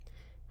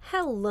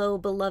Hello,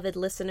 beloved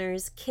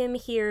listeners. Kim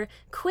here.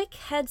 Quick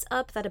heads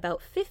up that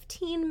about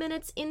 15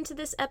 minutes into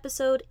this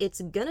episode, it's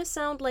gonna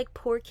sound like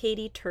poor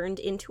Katie turned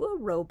into a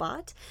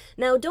robot.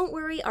 Now, don't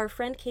worry, our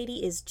friend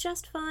Katie is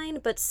just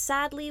fine, but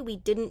sadly, we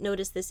didn't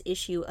notice this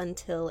issue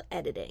until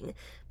editing.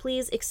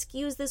 Please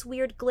excuse this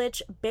weird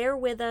glitch, bear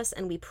with us,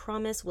 and we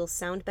promise we'll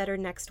sound better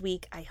next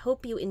week. I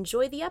hope you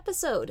enjoy the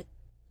episode.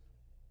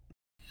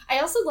 I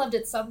also loved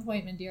at some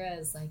point Mandira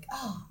is like,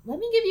 oh, let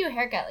me give you a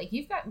haircut. Like,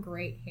 you've got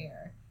great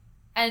hair.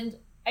 And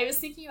I was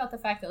thinking about the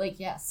fact that, like,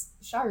 yes,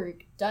 Shah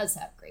Rukh does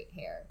have great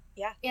hair.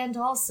 Yeah. And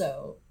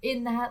also,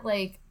 in that,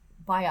 like,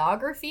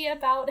 biography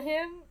about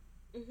him,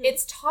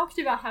 it's talked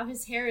about how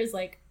his hair is,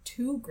 like,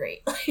 too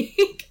great.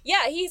 Like,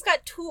 yeah, he's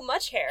got too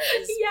much hair.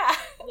 Yeah.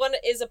 One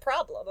is a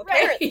problem,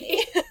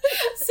 apparently. Right.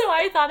 So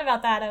I thought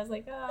about that. I was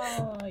like,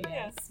 oh,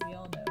 yes, we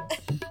all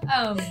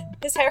know.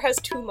 His hair has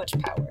too much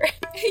power.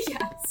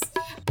 Yes.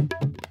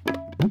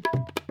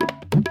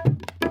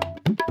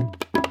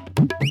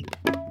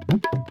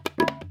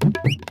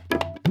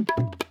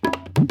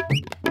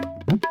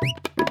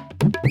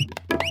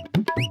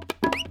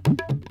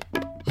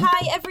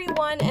 Hi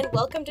everyone, and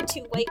welcome to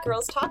Two White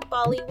Girls Talk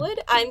Bollywood.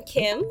 I'm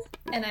Kim.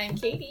 And I'm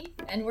Katie.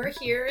 And we're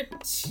here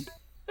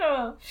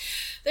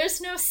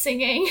there's no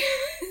singing.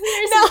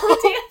 There's no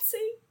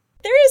dancing.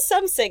 There is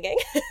some singing.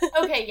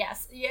 Okay,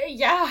 yes.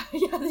 Yeah,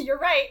 you're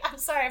right. I'm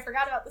sorry, I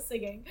forgot about the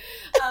singing.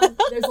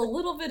 There's a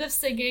little bit of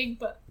singing,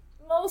 but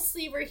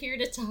mostly we're here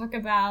to talk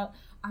about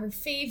our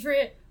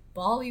favorite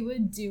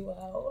Bollywood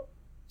duo,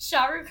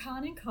 Shah Rukh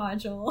Khan and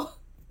Kajol.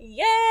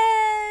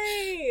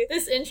 Yay!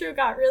 This intro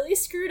got really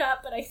screwed up,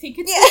 but I think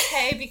it's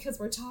okay because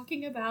we're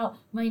talking about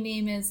My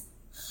Name is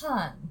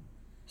Khan.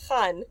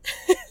 Khan.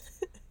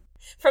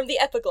 From the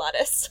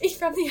epiglottis.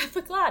 From the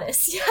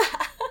epiglottis, yeah.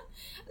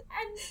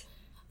 And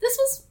this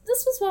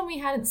was one we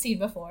hadn't seen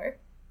before.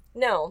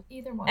 No.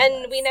 Either one.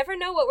 And we never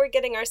know what we're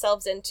getting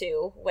ourselves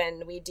into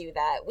when we do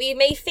that. We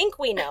may think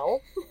we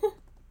know.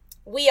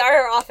 We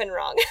are often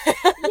wrong.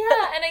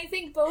 Yeah, and I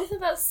think both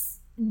of us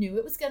knew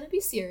it was going to be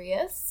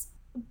serious.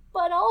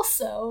 But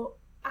also,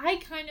 I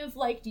kind of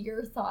liked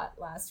your thought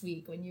last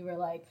week when you were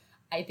like,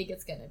 I think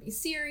it's going to be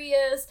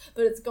serious,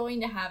 but it's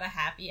going to have a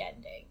happy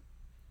ending.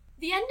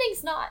 The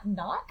ending's not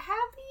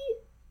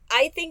happy.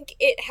 I think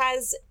it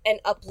has an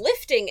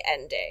uplifting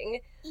ending.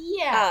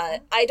 Yeah.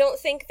 I don't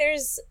think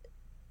there's,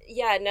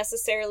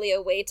 necessarily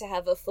a way to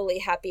have a fully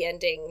happy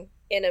ending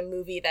in a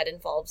movie that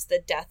involves the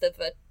death of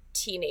a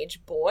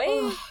teenage boy.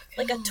 Oh,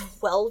 like a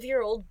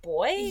 12-year-old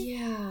boy.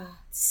 Yeah.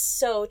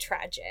 So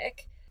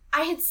tragic.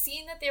 I had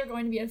seen that they were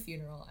going to be at a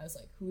funeral. I was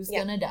like, who's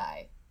gonna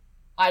die?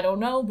 I don't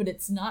know, but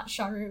it's not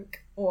Shah Rukh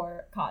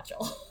or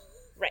Kajol.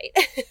 Right.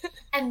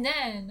 And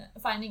then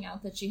finding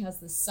out that she has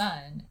this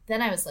son,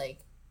 then I was like,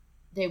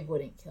 they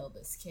wouldn't kill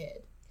this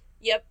kid.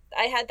 Yep,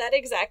 I had that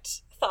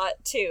exact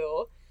thought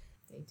too.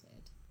 They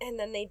did. And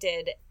then they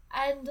did.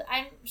 And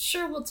I'm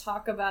sure we'll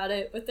talk about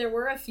it, but there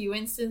were a few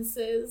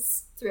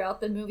instances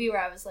throughout the movie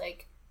where I was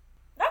like,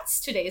 that's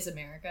today's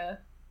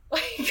America.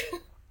 Like,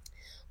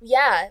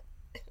 yeah.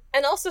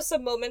 And also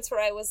some moments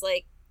where I was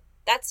like,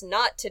 that's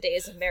not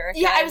today's America.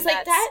 Yeah, I was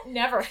like, that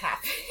never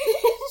happened.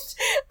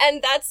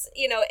 And that's,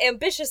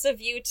 ambitious of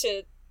you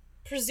to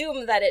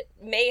presume that it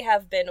may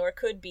have been or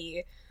could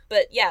be.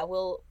 But yeah,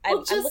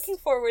 I'm looking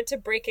forward to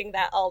breaking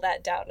all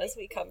that down as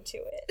we come to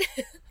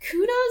it.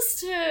 Kudos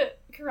to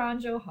Karan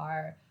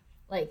Johar.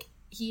 Like,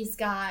 he's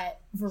got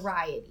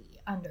variety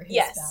under his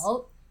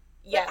belt.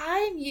 Yeah. But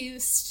I'm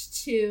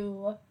used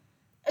to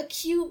a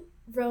cute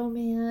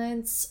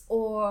romance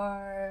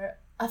or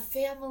a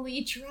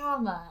family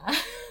drama.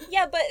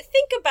 Yeah, but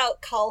think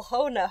about Kal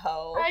Ho Na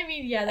Ho. I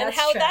mean, yeah, that's and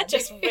how tragic. That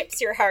just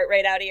rips your heart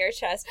right out of your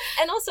chest.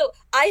 And also,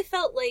 I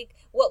felt like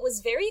what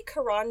was very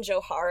Karan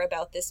Johar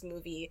about this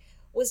movie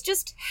was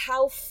just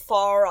how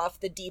far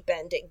off the deep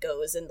end it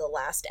goes in the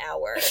last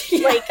hour.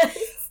 Yes. Like,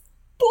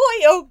 boy,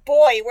 oh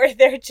boy, were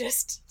there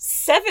just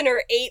 7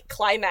 or 8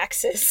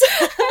 climaxes.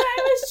 And I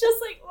was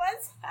just like,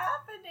 what's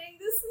happening?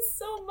 This is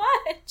so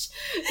much.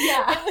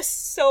 Yeah. It was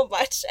so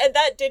much. And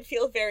that did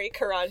feel very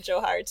Karan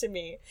Johar to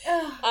me.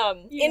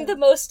 In the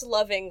most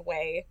loving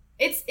way.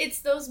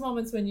 It's those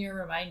moments when you're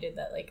reminded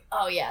that, like,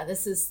 oh yeah,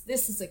 this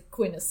is a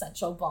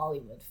quintessential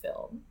Bollywood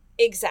film.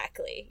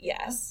 Exactly,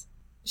 yes.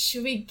 Yeah.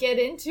 Should we get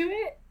into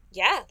it?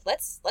 Yeah,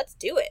 let's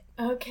do it.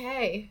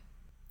 Okay.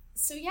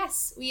 So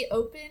yes, we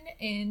open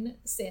in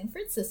San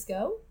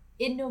Francisco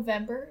in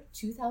November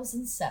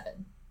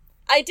 2007.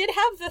 I did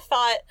have the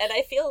thought, and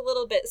I feel a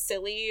little bit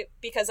silly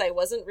because I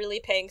wasn't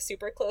really paying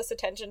super close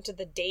attention to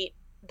the date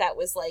that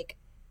was, like,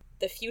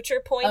 the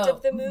future point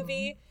of the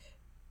movie.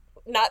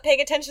 Not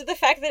paying attention to the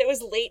fact that it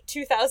was late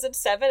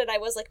 2007, and I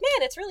was like,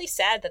 man, it's really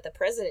sad that the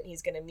president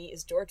he's going to meet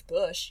is George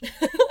Bush.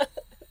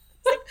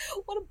 Like,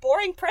 what a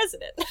boring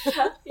president.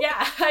 Yeah,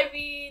 I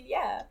mean,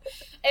 yeah.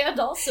 And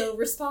also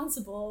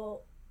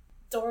responsible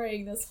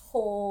during this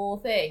whole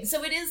thing.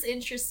 So it is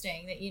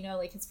interesting that,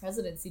 like, his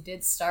presidency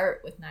did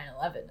start with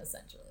 9/11,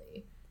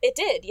 essentially. It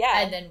did,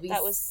 yeah. And then we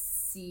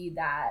see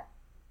that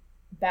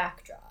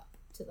backdrop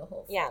to the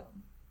whole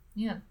film.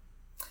 Yeah.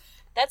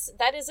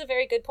 That is a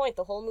very good point.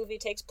 The whole movie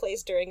takes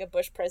place during a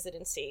Bush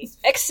presidency,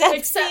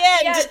 except the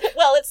end.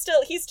 Well,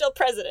 he's still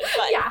president,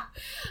 but yeah.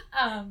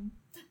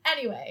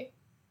 Anyway,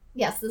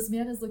 yes, this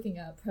man is looking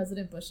up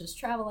President Bush's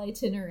travel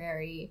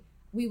itinerary.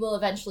 We will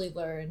eventually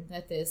learn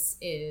that this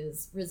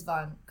is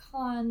Rizvan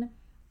Khan,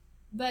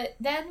 but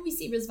then we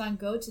see Rizvan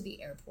go to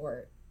the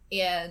airport,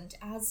 and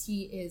as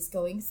he is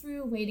going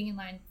through, waiting in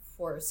line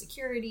for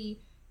security,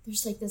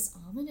 there's like this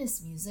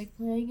ominous music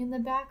playing in the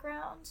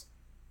background.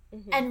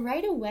 Mm-hmm. And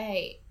right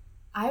away,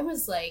 I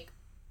was like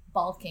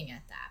balking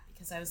at that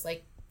because I was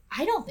like,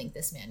 I don't think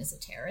this man is a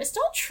terrorist.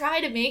 Don't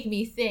try to make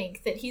me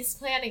think that he's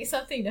planning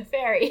something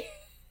nefarious.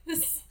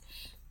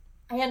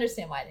 I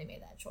understand why they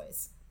made that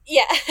choice.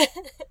 Yeah.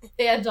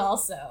 And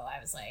also, I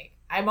was like,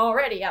 I'm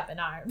already up in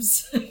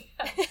arms. I'm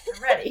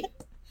ready.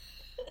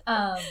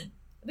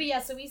 But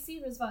yeah, so we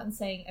see Rizvan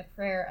saying a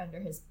prayer under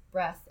his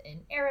breath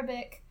in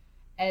Arabic,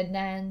 and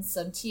then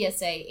some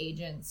TSA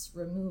agents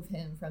remove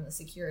him from the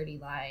security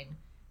line,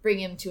 bring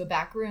him to a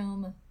back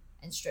room,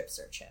 and strip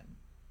search him.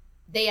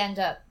 They end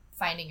up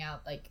finding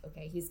out, like,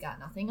 okay, he's got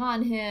nothing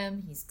on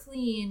him, he's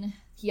clean.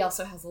 He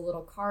also has a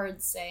little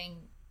card saying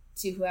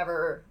to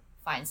whoever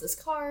finds this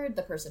card,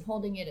 the person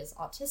holding it is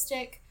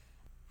autistic.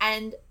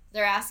 And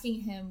they're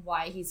asking him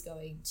why he's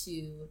going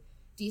to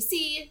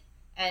DC,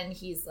 and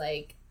he's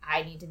like,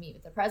 I need to meet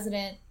with the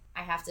president.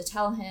 I have to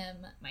tell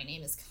him my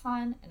name is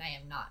Khan and I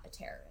am not a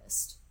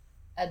terrorist.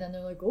 And then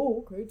they're like,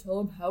 oh, okay, tell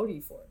him howdy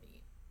for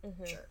me.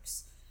 Mm-hmm.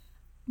 Jerks.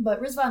 But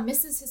Rizvan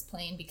misses his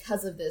plane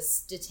because of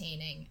this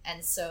detaining,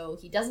 and so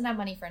he doesn't have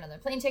money for another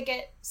plane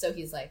ticket, so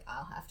he's like,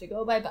 I'll have to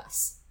go by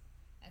bus.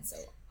 And so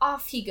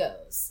off he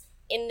goes.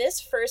 In this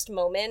first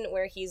moment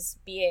where he's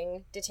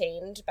being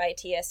detained by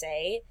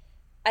TSA,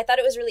 I thought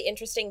it was really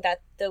interesting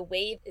that the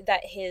way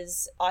that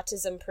his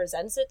autism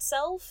presents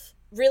itself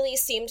really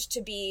seemed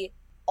to be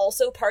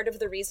also part of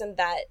the reason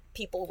that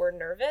people were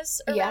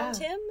nervous around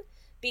him,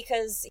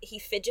 because he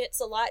fidgets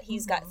a lot.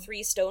 He's got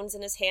 3 stones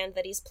in his hand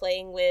that he's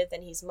playing with,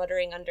 and he's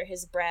muttering under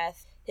his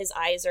breath. His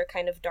eyes are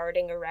kind of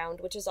darting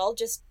around, which is all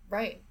just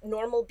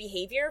normal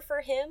behavior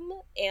for him,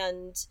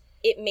 and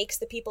it makes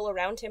the people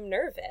around him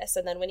nervous.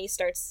 And then when he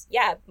starts,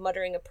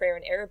 muttering a prayer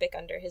in Arabic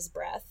under his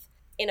breath,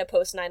 in a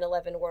post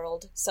 9/11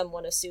 world,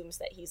 someone assumes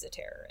that he's a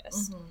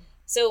terrorist. Mm-hmm.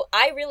 So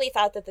I really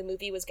thought that the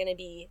movie was going to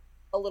be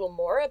a little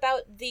more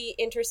about the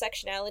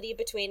intersectionality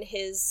between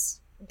his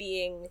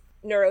being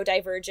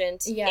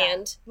neurodivergent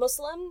and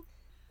Muslim.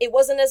 It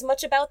wasn't as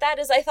much about that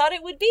as I thought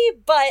it would be,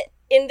 but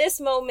in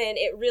this moment,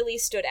 it really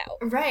stood out.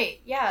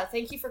 Right, yeah,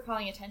 thank you for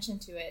calling attention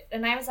to it.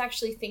 And I was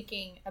actually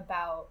thinking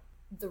about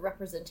the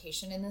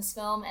representation in this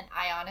film, and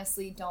I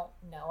honestly don't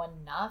know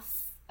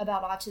enough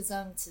about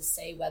autism to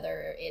say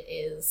whether it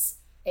is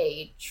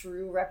a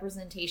true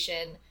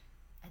representation.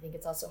 I think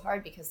it's also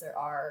hard because there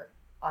are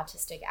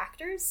autistic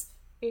actors.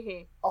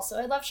 Mm-hmm. Also,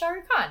 I love Shah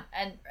Rukh Khan,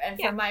 and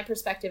from my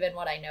perspective and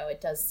what I know, it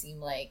does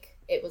seem like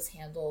it was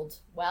handled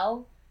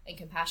well and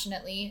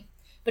compassionately.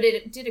 But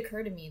it did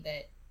occur to me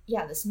that,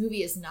 this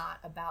movie is not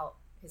about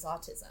his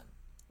autism.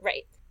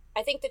 Right.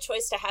 I think the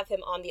choice to have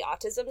him on the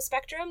autism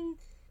spectrum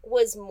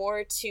was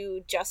more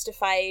to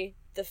justify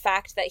the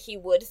fact that he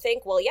would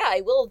think, well,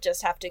 I will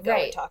just have to go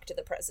and talk to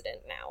the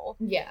president now.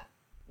 Yeah.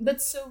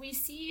 But so we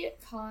see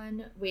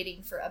Khan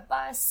waiting for a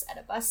bus at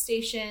a bus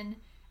station,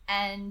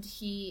 and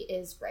he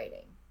is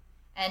writing.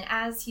 And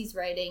as he's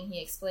writing,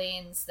 he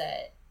explains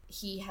that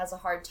he has a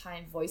hard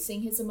time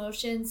voicing his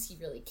emotions. He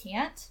really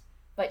can't,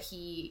 but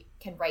he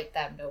can write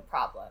them no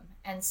problem.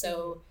 And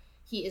so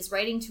he is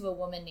writing to a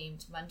woman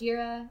named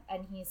Mandira,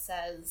 and he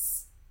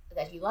says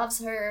that he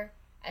loves her,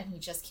 and he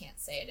just can't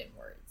say it in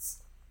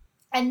words.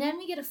 And then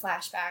we get a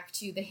flashback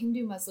to the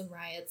Hindu-Muslim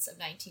riots of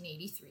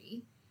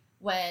 1983,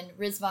 when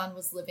Rizvan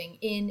was living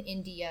in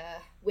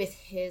India with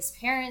his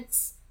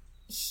parents.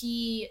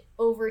 He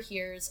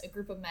overhears a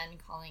group of men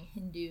calling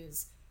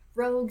Hindus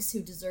rogues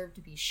who deserve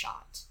to be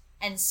shot.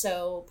 And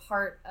so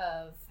part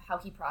of how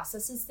he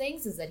processes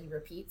things is that he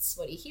repeats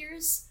what he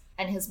hears,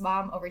 and his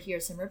mom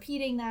overhears him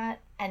repeating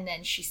that, and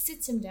then she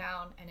sits him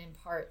down and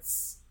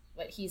imparts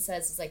what he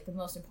says is like the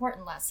most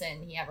important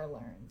lesson he ever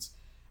learned.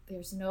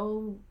 There's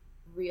no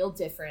real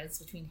difference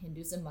between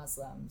Hindus and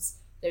Muslims.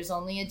 There's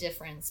only a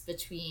difference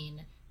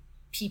between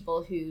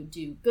people who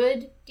do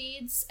good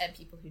deeds and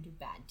people who do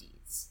bad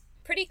deeds.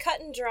 Pretty cut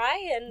and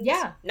dry and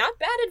not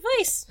bad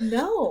advice.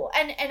 No.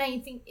 And I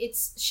think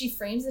she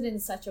frames it in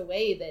such a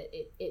way that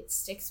it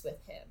sticks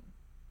with him.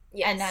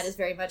 Yes. And that is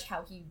very much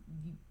how he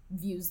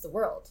views the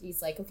world.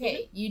 He's like,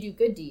 okay, you do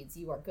good deeds,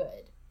 you are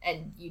good.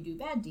 And you do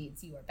bad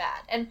deeds, you are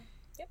bad. And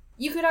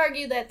you could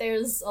argue that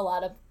there's a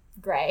lot of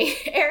gray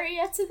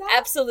area to that.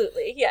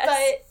 Absolutely, yes.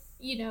 But,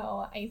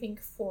 I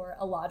think for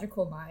a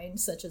logical mind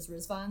such as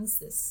Rizvan's,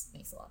 this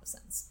makes a lot of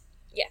sense.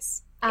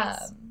 Yes.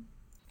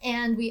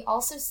 And we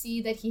also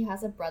see that he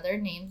has a brother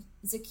named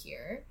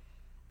Zakir,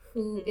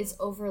 who is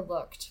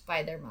overlooked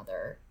by their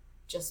mother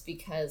just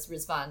because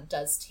Rizvan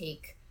does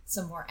take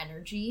some more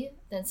energy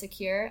than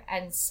Zakir.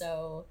 And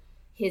so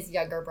his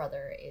younger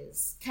brother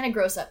is kind of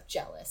grows up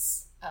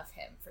jealous of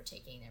him for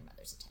taking their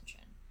mother's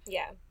attention.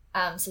 Yeah.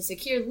 So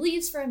Zakir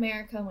leaves for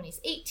America when he's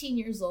 18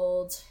 years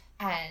old,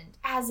 and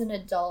as an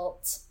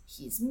adult,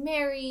 he's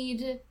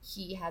married,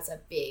 he has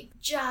a big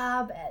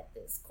job at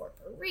this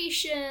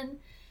corporation.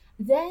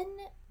 Then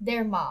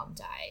their mom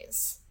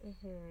dies.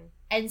 Mm-hmm.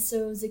 And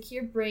so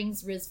Zakir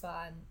brings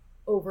Rizvan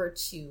over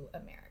to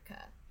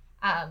America.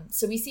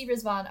 So we see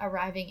Rizvan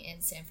arriving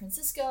in San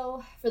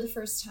Francisco for the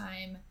first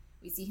time.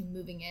 We see him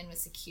moving in with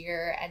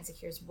Zakir and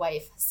Zakir's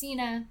wife,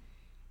 Hasina.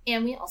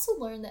 And we also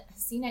learn that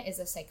Hasina is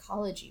a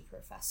psychology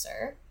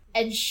professor,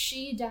 and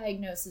she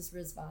diagnoses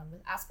Rizvan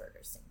with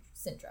Asperger's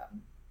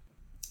syndrome.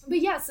 But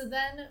yeah, so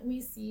then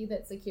we see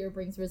that Zakir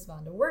brings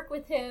Rizvan to work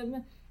with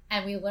him,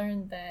 and we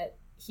learn that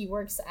he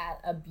works at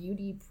a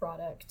beauty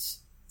product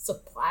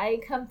supply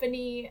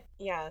company.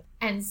 Yeah.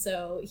 And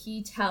so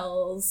he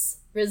tells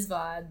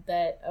Rizvan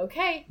that,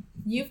 okay,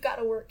 you've got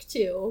to work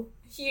too.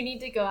 You need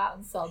to go out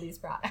and sell these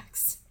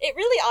products. It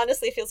really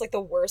honestly feels like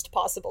the worst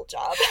possible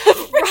job.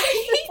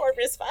 Right? For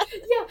Rizvan.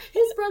 Yeah,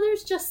 his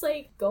brothers just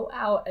like go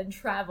out and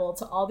travel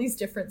to all these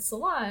different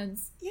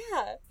salons.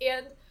 Yeah.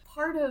 And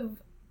part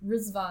of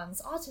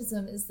Rizvan's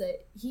autism is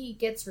that he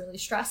gets really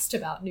stressed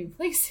about new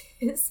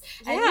places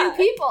and new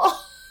people.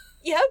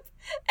 Yep.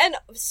 And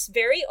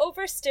very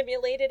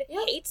overstimulated,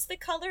 hates the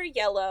color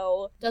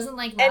yellow. Doesn't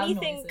like loud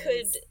anything noises.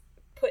 Could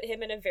put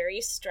him in a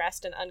very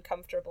stressed and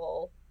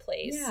uncomfortable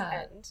place.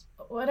 Yeah. And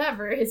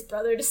whatever, his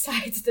brother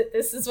decides that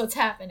this is what's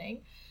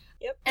happening.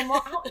 Yep. And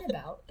while out and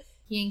about,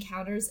 he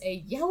encounters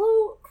a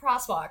yellow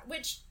crosswalk,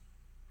 which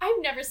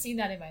I've never seen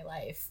that in my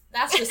life.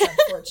 That's just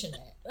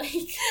unfortunate.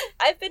 Like,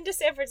 I've been to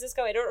San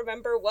Francisco. I don't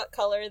remember what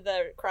color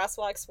the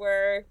crosswalks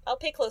were. I'll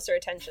pay closer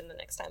attention the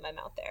next time I'm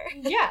out there.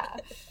 Yeah.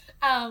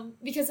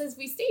 Because as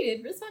we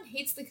stated, Rizvan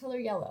hates the color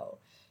yellow.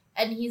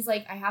 And he's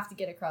like, I have to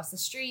get across the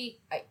street.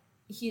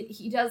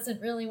 He doesn't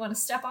really want to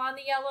step on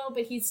the yellow,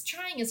 but he's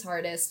trying his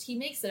hardest. He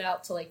makes it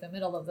out to like the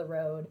middle of the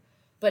road,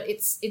 but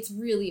it's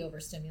really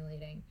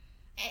overstimulating.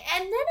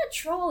 And then a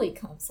trolley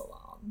comes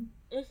along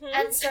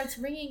and starts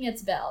ringing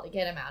its bell to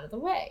get him out of the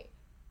way.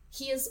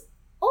 He is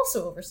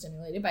also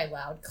overstimulated by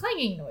loud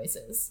clanging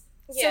noises.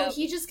 Yep. So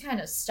he just kind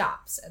of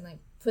stops and like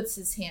puts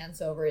his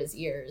hands over his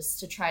ears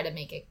to try to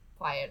make it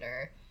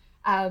quieter.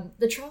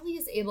 The trolley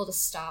is able to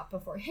stop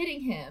before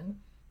hitting him,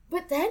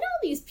 but then all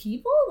these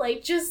people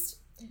like just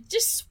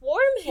swarm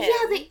him.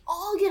 Yeah, they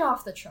all get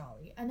off the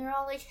trolley and they're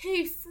all like,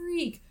 hey,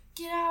 freak,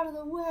 get out of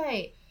the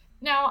way.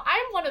 Now,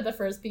 I'm one of the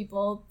first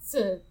people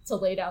to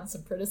lay down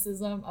some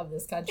criticism of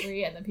this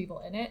country and the people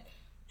in it.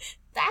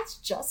 That's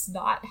just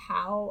not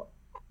how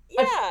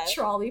a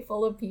trolley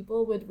full of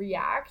people would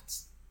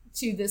react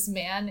to this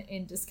man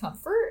in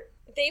discomfort.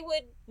 They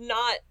would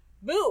not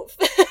move.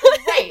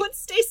 Right. They would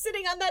stay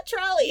sitting on that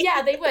trolley.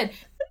 Yeah, they would.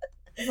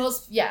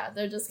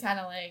 They're just kind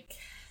of like,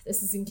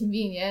 this is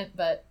inconvenient,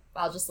 but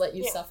I'll just let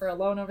you suffer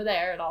alone over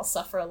there and I'll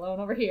suffer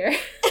alone over here.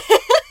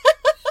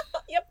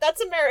 Yep,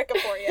 that's America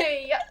for you.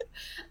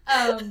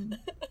 Yep.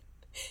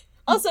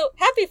 Also,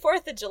 happy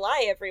 4th of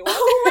July, everyone.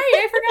 Oh,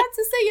 right, I forgot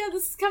to say,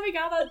 this is coming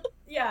out on,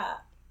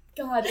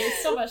 God, there's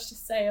so much to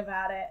say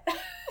about it.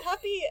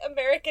 Happy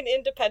American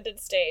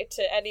Independence Day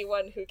to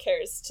anyone who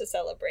cares to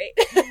celebrate.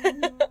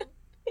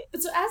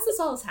 So as this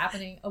all is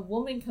happening, a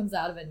woman comes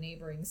out of a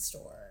neighboring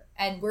store,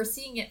 and we're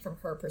seeing it from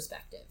her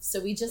perspective. So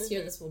we just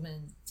hear this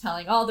woman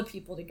telling all the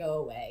people to go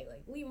away,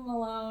 like, leave him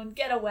alone,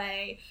 get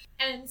away.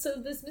 And so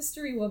this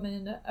mystery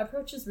woman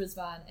approaches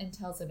Rizvan and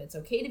tells him it's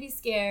okay to be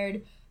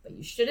scared, but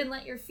you shouldn't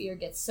let your fear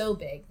get so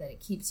big that it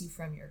keeps you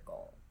from your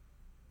goal.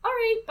 All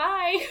right,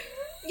 bye.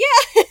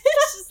 Yeah,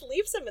 just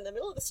leaves him in the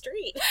middle of the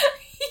street.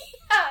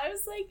 Yeah, I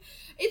was like,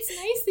 it's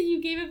nice that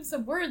you gave him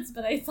some words,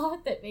 but I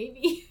thought that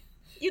maybe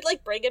you'd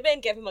like bring him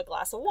in, give him a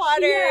glass of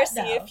water,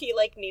 see if he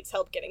like needs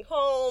help getting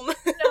home.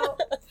 No.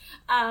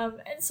 And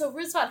so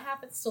Rizvan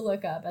happens to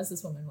look up as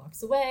this woman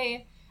walks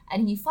away,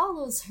 and he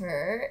follows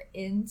her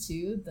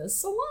into the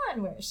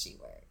salon where she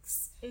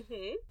works.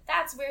 Mm-hmm.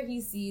 That's where he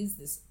sees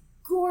this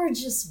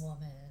gorgeous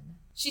woman.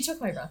 She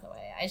took my breath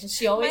away.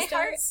 She always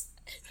does.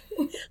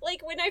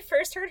 Like, when I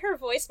first heard her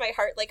voice, my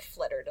heart, like,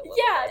 fluttered a little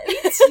Yeah,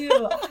 bit. me too.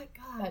 Oh, my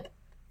God.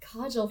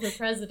 Kajal for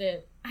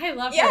president. I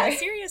love her. Yeah,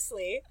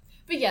 seriously.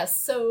 But yes,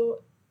 so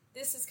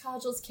this is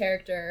Kajal's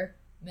character,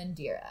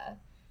 Mandira.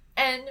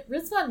 And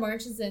Rizvan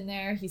marches in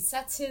there. He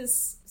sets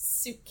his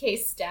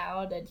suitcase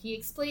down, and he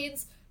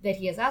explains that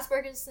he has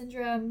Asperger's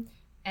syndrome,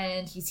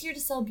 and he's here to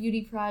sell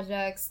beauty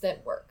products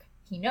that work.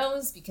 He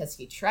knows because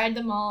he tried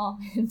them all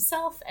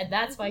himself, and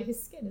that's why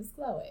his skin is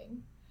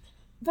glowing.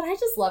 But I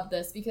just love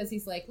this because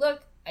he's like,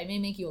 look, I may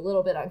make you a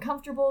little bit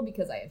uncomfortable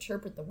because I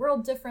interpret the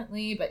world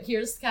differently, but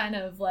here's kind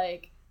of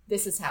like,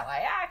 this is how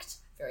I act.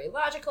 Very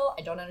logical.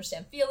 I don't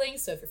understand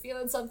feelings, so if you're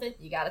feeling something,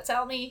 you gotta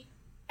tell me.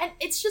 And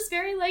it's just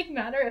very, like,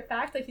 matter of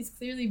fact, like, he's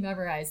clearly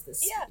memorized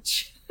this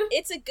speech.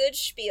 It's a good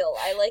spiel.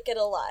 I like it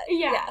a lot.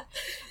 Yeah.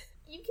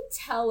 You can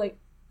tell, like,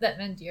 that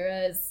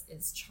Mandira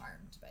is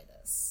charmed by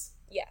this.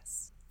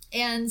 Yes.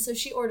 And so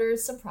she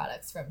orders some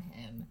products from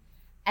him.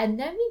 And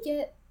then we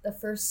get the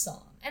first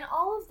song. And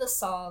all of the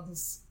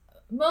songs,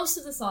 most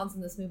of the songs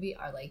in this movie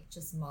are, like,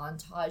 just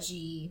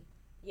montage-y,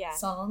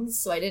 songs,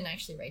 so I didn't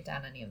actually write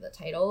down any of the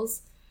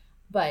titles.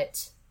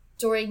 But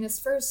during this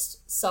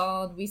first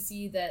song, we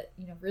see that,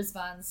 you know,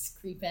 Rizvan's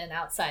creeping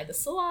outside the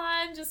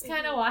salon, just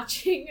kind of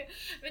watching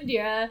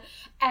Mandira,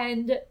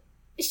 and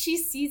she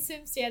sees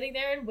him standing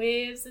there and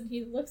waves, and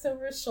he looks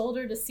over his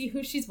shoulder to see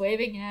who she's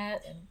waving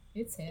at, and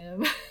it's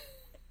him.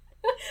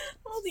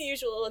 All the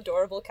usual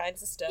adorable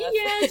kinds of stuff.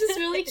 Yeah, just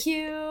really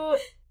cute.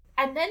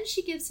 And then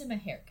she gives him a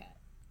haircut.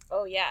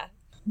 Oh, yeah.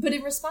 But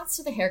in response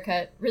to the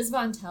haircut,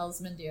 Rizvan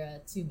tells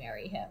Mandira to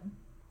marry him.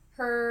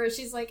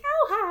 She's like,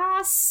 oh,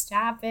 ha,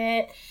 stop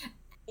it.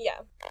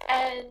 Yeah.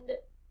 And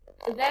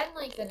then,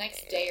 like, the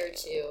next day or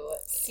two,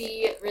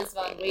 see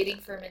Rizvan waiting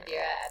for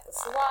Mandira at the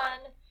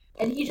salon,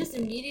 and he just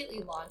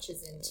immediately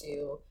launches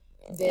into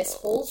this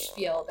whole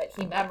spiel that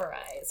he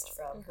memorized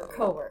from her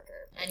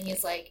coworker. And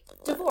he's like,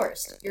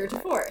 divorced. You're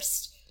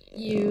divorced.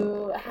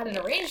 You had an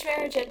arranged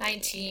marriage at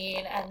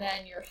 19, and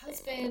then your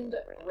husband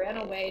ran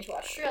away to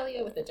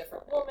Australia with a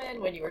different woman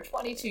when you were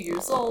 22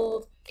 years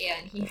old,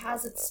 and he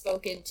hasn't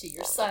spoken to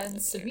your son,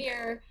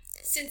 Samir,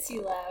 since he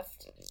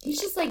left.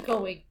 He's just, like,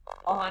 going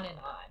on and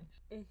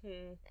on.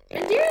 Mm-hmm.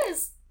 And Dira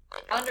is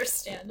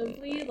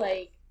understandably,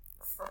 like,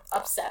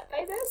 upset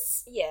by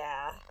this.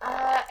 Yeah.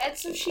 And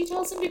so she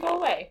tells him to go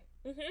away.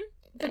 Mm-hmm.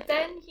 But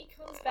then he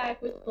comes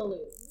back with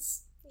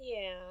balloons.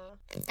 Yeah.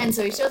 And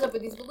so he shows up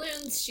with these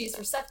balloons, she's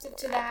receptive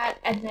to that,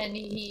 and then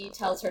he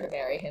tells her to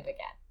marry him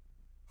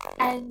again.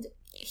 And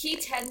he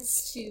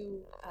tends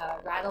to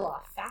rattle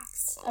off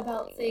facts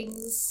about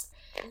things,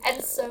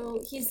 and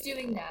so he's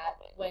doing that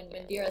when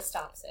Mandira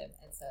stops him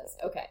and says,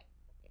 okay,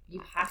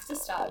 you have to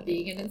stop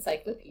being an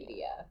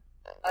encyclopedia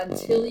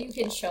until you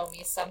can show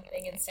me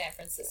something in San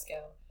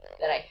Francisco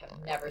that I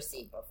have never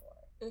seen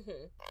before.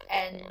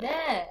 Mm-hmm.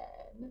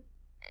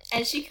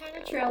 And she kind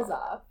of trails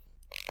off.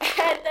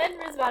 And then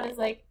Rizvan is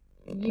like,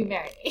 you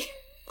marry me.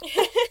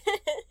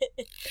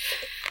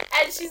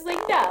 And she's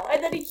like, no.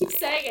 And then he keeps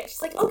saying it.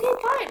 She's like, okay,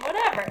 fine,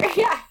 whatever.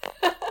 Yeah.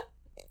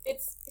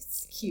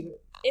 It's cute.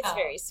 It's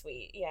very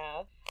sweet,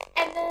 yeah.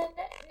 And then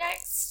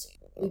next,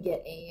 we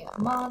get a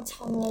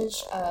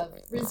montage of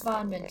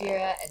Rizvan,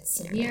 Mandira, and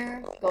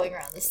Samir going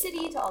around the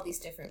city to all these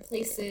different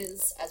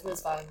places. As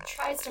Rizvan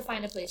tries to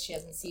find a place she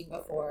hasn't seen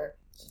before,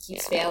 he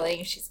keeps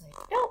failing. She's like,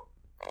 nope,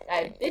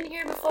 I've been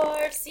here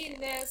before, seen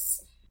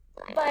this.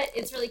 But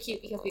it's really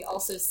cute because we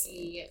also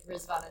see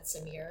Rizvan and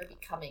Samir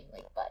becoming,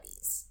 like,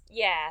 buddies.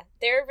 Yeah,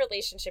 their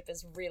relationship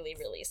is really,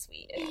 really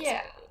sweet.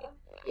 Yeah.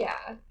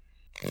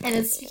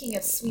 And speaking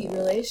of sweet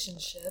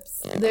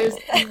relationships, there's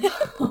a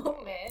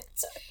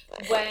moment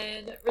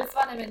when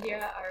Rizvan and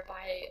Mandira are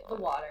by the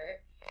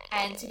water,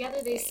 and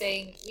together they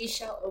sing, "We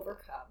Shall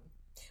Overcome."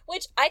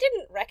 Which, I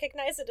didn't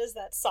recognize it as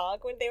that song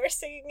when they were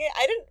singing it.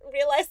 I didn't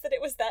realize that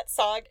it was that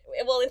song,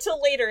 well,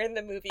 until later in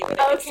the movie when it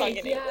was sung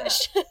in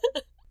English.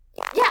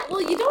 Yeah,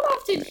 well, you don't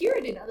often hear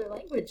it in other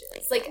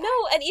languages. Like, no,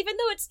 and even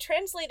though it's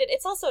translated,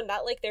 it's also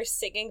not like they're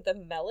singing the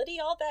melody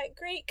all that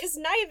great, because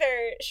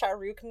neither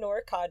Shahrukh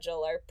nor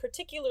Kajol are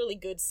particularly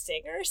good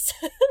singers.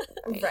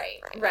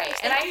 Right.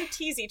 And I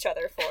tease each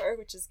other for,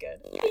 which is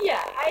good.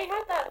 Yeah, I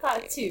had that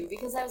thought too,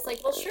 because I was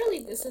like, well, surely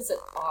this isn't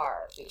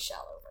our "We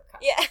Shall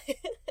Overcome." Yeah.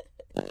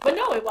 But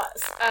no, it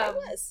was. It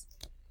was.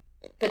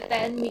 But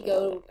then we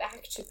go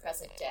back to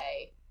present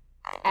day,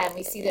 and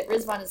we see that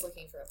Rizvan is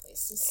looking for a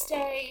place to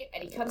stay,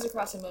 and he comes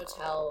across a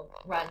motel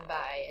run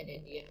by an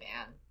Indian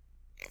man.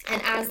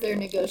 And as they're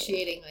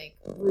negotiating, like,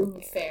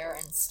 room fare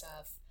and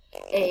stuff,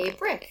 a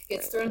brick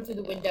gets thrown through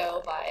the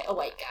window by a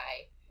white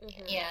guy.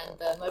 Mm-hmm. And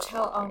the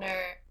motel owner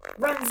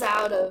runs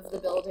out of the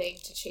building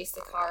to chase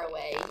the car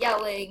away,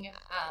 yelling.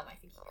 I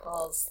think he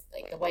calls,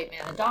 like, the white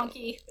man a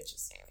donkey, which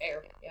is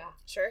fair, yeah.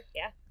 Sure,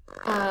 yeah.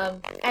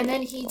 And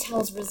then he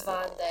tells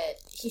Rizvan that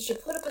he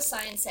should put up a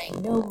sign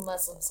saying "No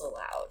Muslims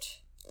allowed"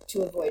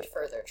 to avoid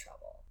further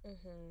trouble.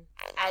 Mm-hmm.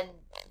 And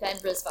then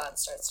Rizvan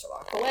starts to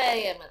walk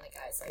away, and when the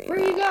guy's like, "Where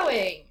are you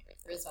going?"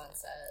 Rizvan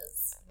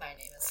says, "My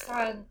name is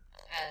Khan,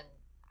 and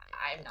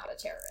I'm not a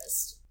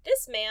terrorist."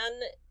 This man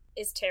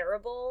is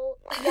terrible.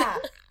 Yeah.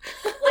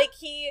 Like,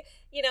 he,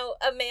 you know,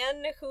 a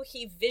man who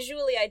he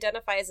visually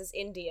identifies as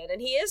Indian,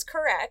 and he is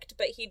correct,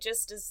 but he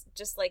just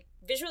like,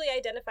 visually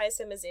identifies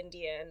him as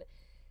Indian.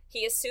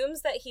 He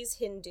assumes that he's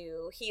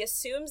Hindu. He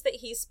assumes that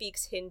he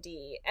speaks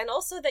Hindi, and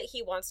also that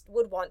he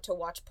would want to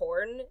watch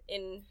porn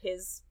in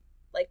his,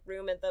 like,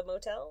 room at the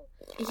motel.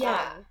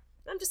 Yeah.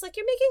 I'm just like,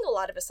 you're making a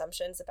lot of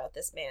assumptions about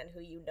this man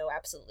who you know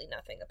absolutely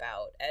nothing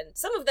about, and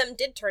some of them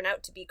did turn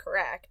out to be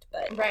correct,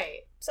 but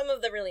some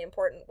of the really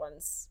important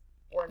ones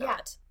were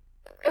not.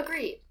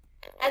 Agreed.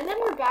 And then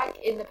we're back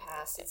in the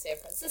past in San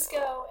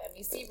Francisco, and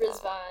we see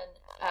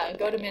Rizvan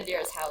go to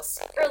Mandira's house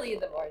early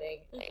in the morning,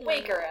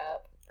 wake her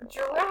up,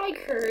 drag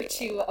her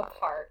to a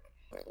park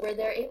where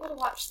they're able to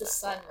watch the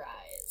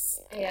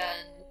sunrise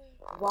and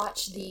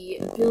watch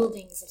the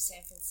buildings of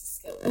San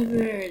Francisco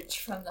emerge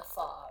from the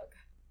fog.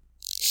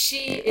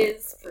 She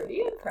is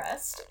pretty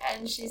impressed,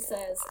 and she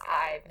says,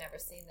 "I've never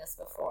seen this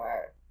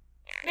before.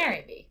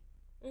 Marry me."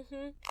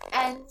 Mm-hmm.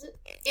 And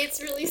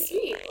it's really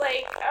sweet.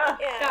 Like, oh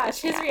Yeah.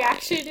 gosh, his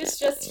reaction is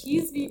just,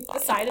 he's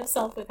beside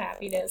himself with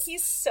happiness.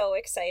 He's so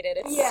excited.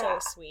 It's Yeah.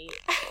 so sweet.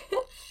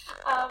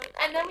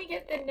 And then we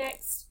get the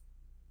next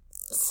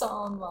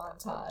song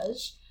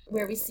montage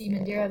where we see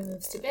Mandira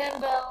moves to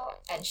Banville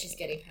and she's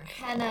getting her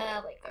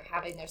henna, like they're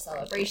having their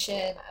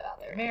celebration about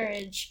their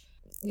marriage.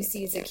 We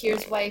see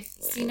Zakir's wife,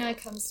 Sina,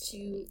 comes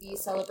to the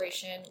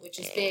celebration, which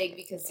is big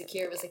because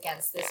Zakir was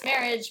against this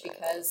marriage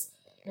because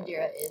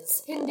Mandira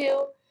is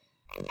Hindu.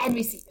 And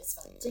we see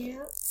Rizvan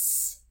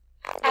dance.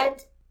 And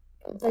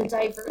the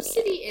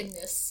diversity in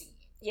this scene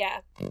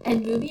Yeah.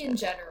 and movie in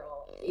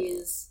general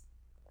is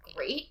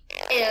great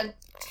and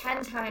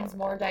 10 times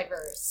more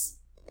diverse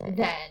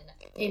than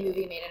a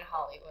movie made in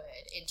Hollywood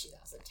in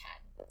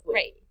 2010.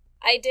 Right.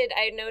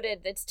 I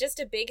noted it's just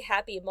a big,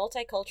 happy,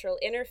 multicultural,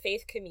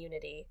 interfaith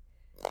community.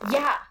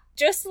 Yeah.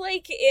 Just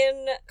like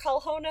in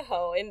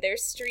Kalhonaho, in their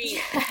street.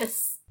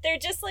 Yes. They're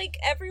just like,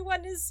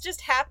 everyone is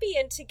just happy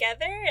and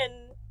together,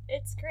 and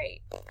it's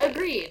great.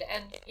 Agreed.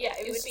 And yeah,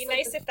 It was would be just like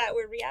nice if that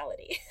were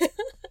reality.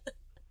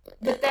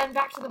 But then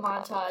back to the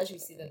montage, we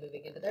see them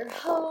moving into their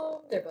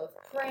home. They're both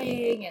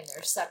praying in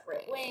their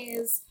separate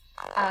ways.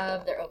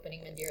 They're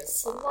opening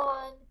Mandira's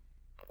salon.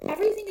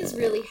 Everything is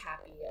really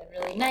happy and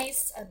really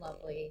nice and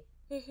lovely.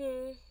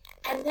 Mm-hmm.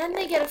 And then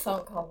they get a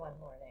phone call one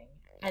morning,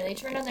 and they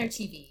turn on their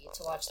TV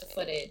to watch the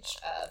footage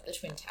of the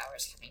Twin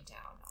Towers coming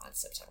down on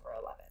September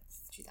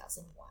 11th,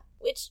 2001.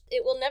 Which,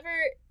 it will never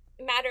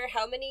matter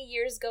how many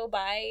years go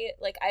by,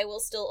 like, I will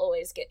still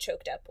always get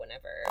choked up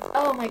whenever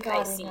Oh my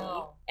god, I see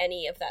know.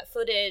 any of that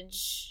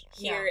footage,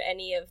 hear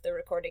any of the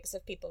recordings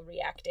of people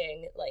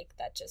reacting. Like,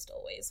 that just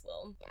always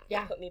will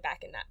Yeah. put me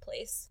back in that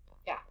place.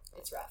 Yeah,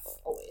 it's rough,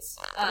 always.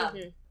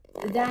 Mhm.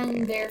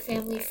 Then their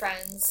family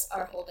friends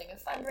are holding a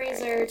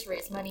fundraiser to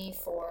raise money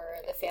for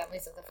the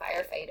families of the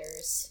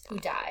firefighters who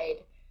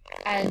died.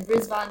 And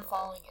Rizvan,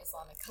 following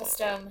Islamic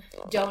custom,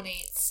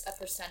 donates a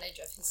percentage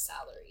of his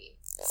salary.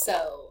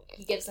 So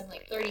he gives them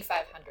like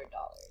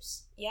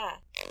 $3,500. Yeah.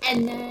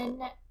 And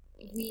then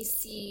we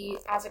see,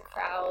 as a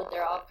crowd,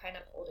 they're all kind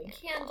of holding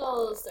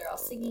candles, they're all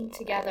singing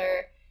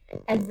together,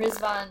 and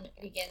Rizvan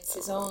begins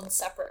his own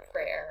separate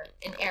prayer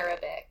in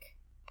Arabic.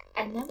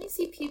 And then we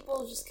see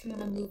people just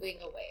kind of moving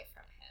away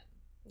from him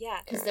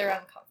Yeah. because they're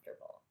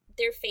uncomfortable.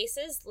 Their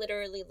faces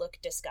literally look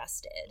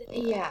disgusted.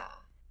 Yeah.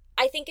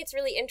 I think it's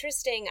really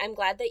interesting. I'm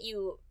glad that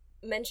you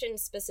mentioned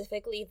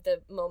specifically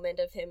the moment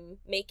of him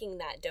making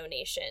that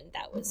donation.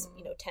 That was,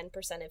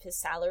 10% of his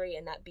salary,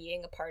 and that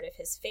being a part of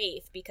his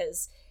faith,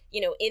 because,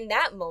 in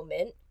that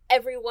moment,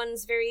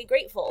 everyone's very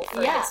grateful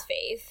for his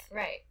faith.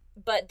 Right.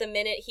 But the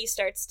minute he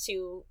starts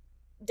to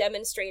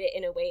demonstrate it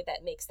in a way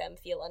that makes them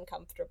feel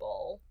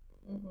uncomfortable,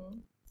 Mm-hmm.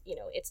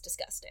 It's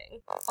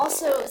disgusting.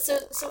 Also,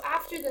 so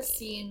after the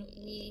scene,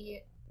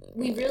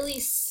 we really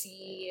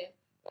see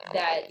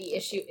that the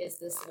issue is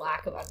this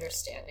lack of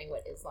understanding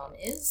what Islam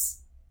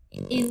is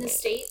in the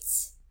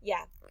States.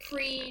 Yeah.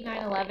 Pre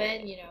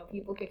 9/11,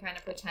 people could kind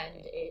of pretend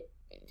it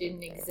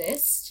didn't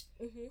exist.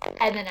 Mm-hmm.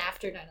 And then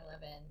after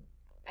 9/11,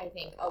 I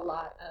think a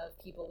lot of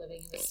people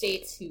living in the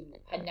States who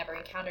had never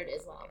encountered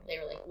Islam, they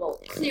were like, well,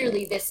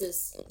 clearly this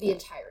is the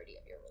entirety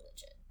of your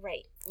religion.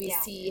 Right. We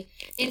Yeah. see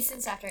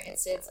instance after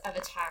instance of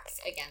attacks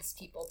against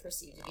people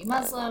perceived to be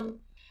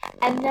Muslim.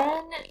 And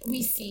then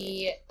we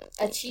see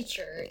a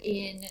teacher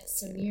in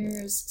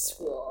Samir's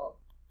school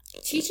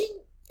teaching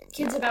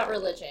kids about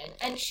religion,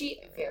 and she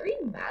very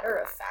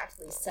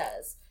matter-of-factly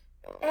says,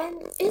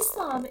 and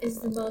Islam is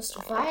the most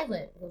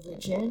violent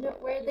religion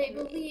where they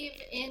believe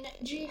in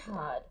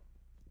jihad.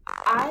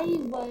 I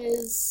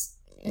was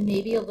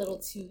maybe a little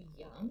too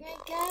young, I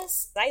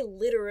guess. I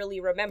literally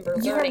remember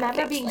You learning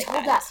remember things being like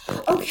told that?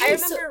 Okay, I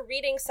remember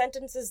reading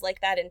sentences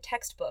like that in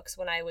textbooks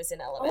when I was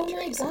in oh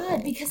elementary my school.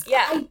 god, because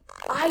Yeah.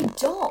 I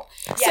don't.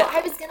 So Yeah.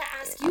 I was gonna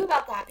ask you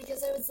about that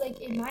because I was like,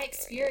 in my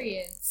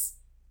experience,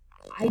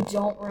 I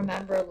don't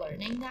remember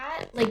learning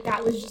that. Like,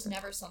 that was just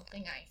never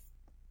something I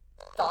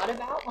thought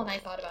about when I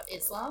thought about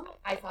Islam.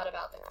 I thought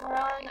about the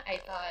Quran. I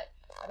thought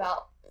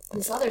about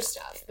this other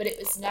stuff, but it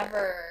was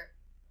never,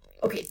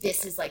 okay,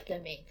 this is like the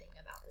main thing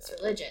about this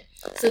religion.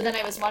 So then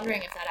I was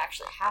wondering if that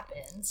actually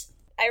happened.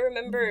 I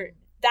remember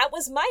that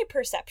was my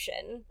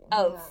perception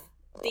of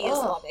the Ugh.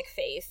 Islamic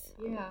faith.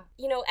 Yeah.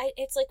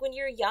 It's like when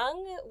you're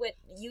young,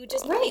 you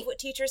just Right. believe what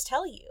teachers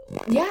tell you.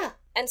 Yeah.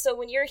 And so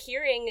when you're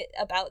hearing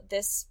about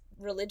this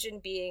religion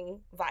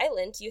being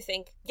violent, you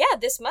think, yeah,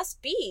 this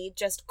must be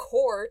just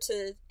core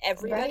to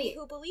everybody Right.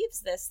 who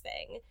believes this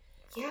thing.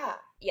 Yeah.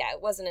 Yeah,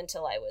 it wasn't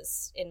until I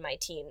was in my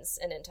teens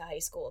and into high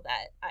school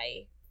that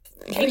I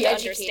You came to re-educated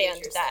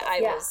understand yourself, that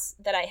yeah.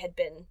 that I had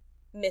been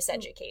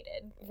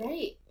miseducated.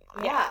 Right.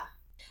 Yeah.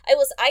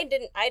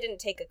 I didn't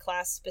take a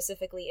class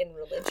specifically in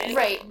religion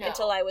Right. No.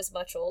 until I was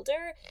much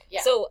older.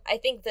 Yeah. So I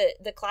think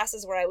the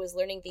classes where I was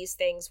learning these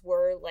things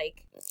were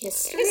like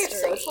history or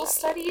social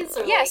studies?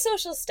 Or yeah, like,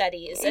 social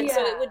studies. And so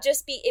Yeah.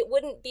 it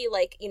wouldn't be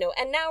like,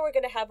 and now we're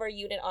going to have our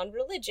unit on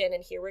religion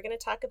and here we're going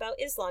to talk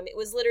about Islam. It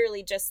was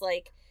literally just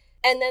like,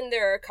 and then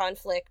there are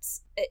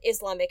conflicts.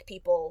 Islamic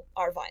people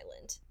are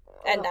violent.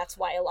 And that's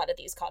why a lot of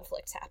these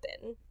conflicts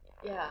happen.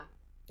 Yeah.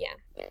 Yeah.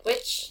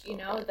 Which,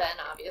 then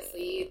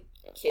obviously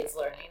kids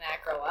learning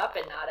that grow up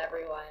and not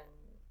everyone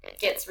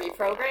gets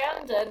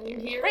reprogrammed, and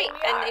here we are.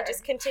 And they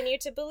just continue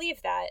to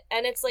believe that.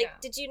 And it's like, Yeah.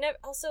 did you know,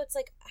 also it's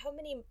like, how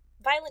many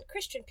violent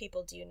Christian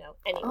people do you know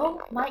anyway?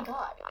 Oh my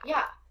god,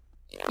 yeah.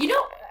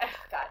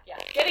 God, yeah,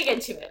 getting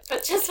into it,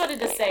 but just wanted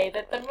to say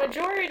that the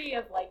majority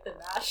of, the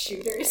mass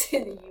shooters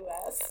in the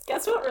U.S.,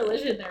 guess what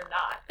religion they're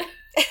not?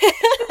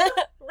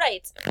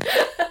 Right.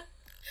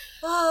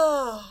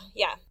 Oh,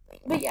 yeah.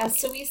 But yeah,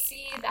 so we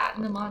see that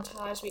in the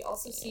montage. We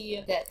also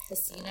see that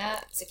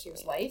Hasina,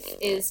 Zakir's wife,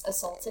 is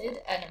assaulted,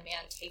 and a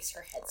man takes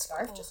her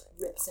headscarf, just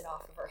rips it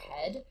off of her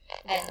head,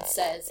 and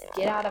says,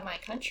 "Get out of my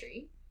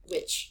country,"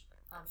 which,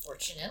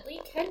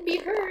 unfortunately, can be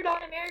heard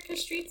on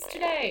America's streets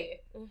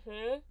today.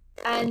 Mm-hmm.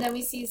 And then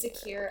we see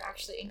Zakir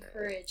actually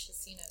encourage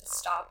Hasina to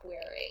stop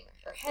wearing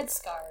her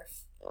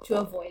headscarf to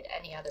avoid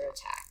any other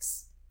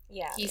attacks.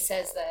 Yeah. He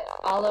says that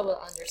Allah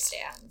will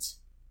understand,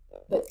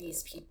 but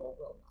these people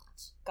will not.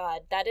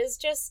 God, that is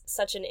just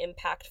such an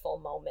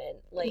impactful moment.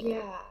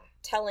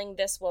 Telling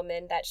this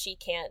woman that she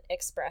can't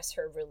express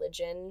her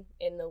religion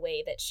in the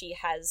way that she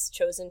has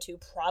chosen to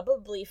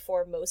probably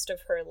for most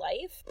of her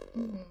life,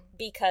 Mm-hmm.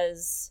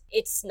 because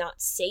it's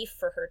not safe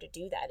for her to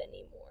do that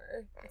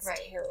anymore. It's Right.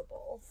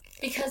 terrible.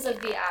 Because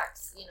of the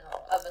acts,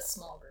 of a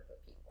small group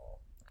of people.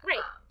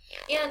 Right.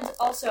 And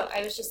also,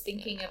 I was just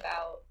thinking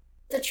about,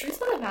 the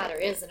truth of the matter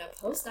is, in a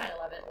post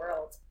 9/11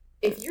 world,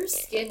 if your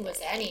skin was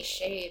any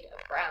shade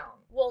of brown,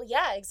 Well,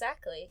 yeah,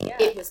 exactly. Yeah.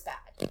 it was bad.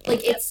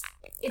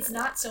 It's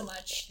not so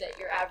much that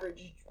your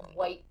average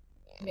white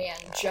man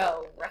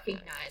Joe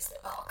recognized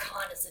that,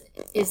 Khan is an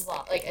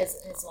Islam,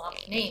 as an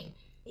Islamic name.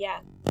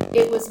 Yeah.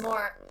 It was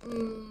more,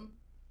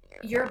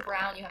 you're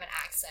brown, you have an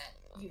accent,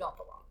 you don't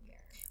belong here.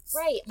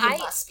 Right. You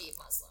must be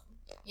Muslim.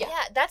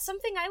 Yeah, that's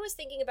something I was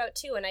thinking about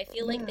too, and I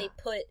feel like Yeah.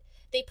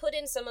 they put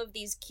in some of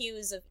these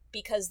cues of,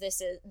 because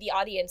this is the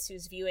audience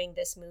who's viewing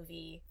this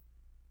movie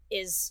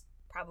is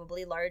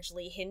probably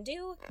largely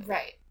Hindu.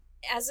 Right.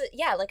 As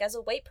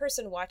a white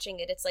person watching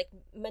it, it's like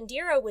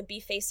Mandira would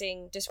be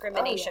facing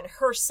discrimination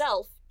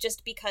herself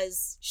just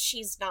because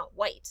she's not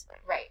white.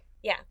 Right.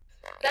 Yeah.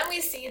 Then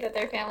we see that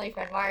their family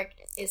friend Mark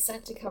is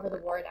sent to cover the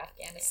war in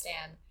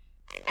Afghanistan,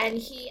 and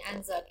he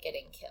ends up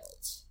getting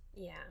killed.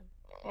 Yeah.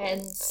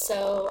 And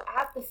so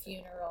at the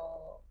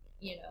funeral,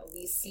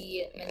 we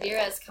see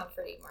Mandira is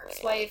comforting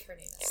Mark's wife. Her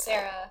name is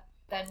Sarah.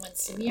 Then when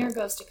Samir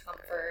goes to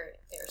comfort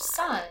their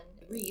son,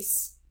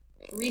 Reese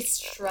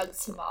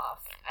shrugs him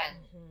off and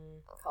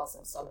calls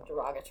him some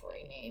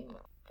derogatory name.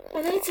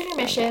 And then it's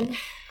intermission.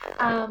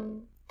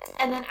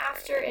 And then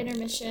after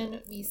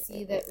intermission, we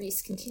see that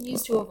Reese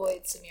continues to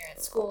avoid Samir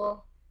at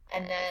school.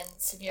 And then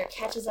Samir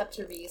catches up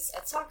to Reese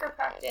at soccer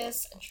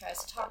practice and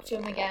tries to talk to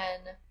him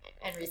again.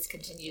 And Reese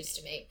continues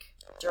to make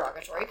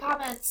derogatory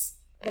comments.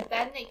 But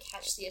then they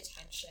catch the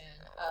attention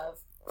of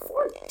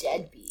 4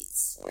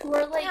 deadbeats who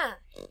are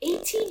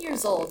 18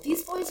 years old.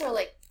 These boys are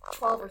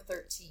 12 or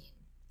 13.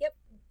 Yep.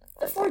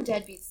 The 4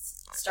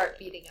 deadbeats start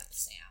beating up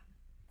Sam.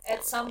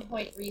 At some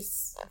point,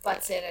 Reese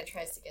butts in and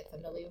tries to get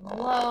them to leave him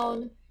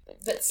alone.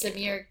 But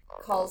Samir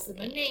calls them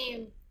a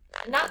name.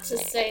 Not to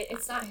say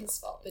it's not his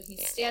fault, but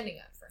he's standing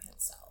up for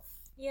himself.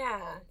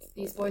 Yeah.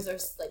 These boys are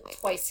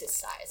twice his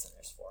size, and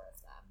there's 4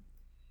 of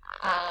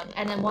them.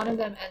 And then one of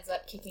them ends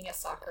up kicking a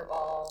soccer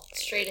ball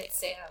straight at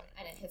Sam,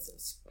 and it hits him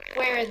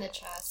square in the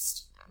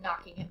chest,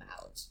 knocking him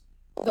out.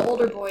 The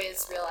older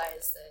boys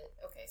realize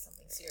that, okay,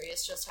 something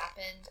serious just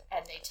happened,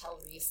 and they tell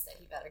Reese that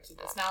he better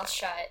keep his mouth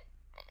shut,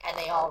 and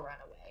they all run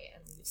away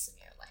and leave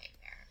Samir laying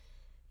there.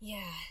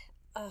 Yeah.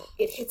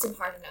 It hits him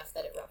hard enough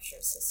that it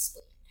ruptures his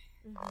spleen.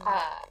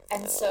 Mm-hmm.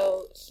 And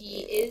so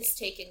he is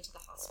taken to the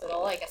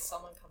hospital. I guess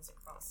someone comes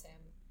across him,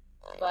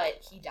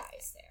 but he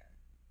dies there.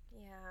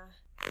 Yeah.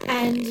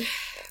 And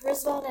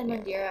Rizvan and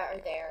Mandira are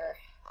there.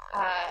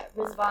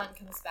 Rizvan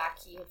comes back.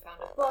 He had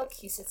found a book.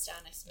 He sits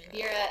down next to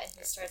Mandira, and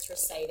he starts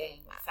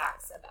reciting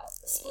facts about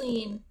the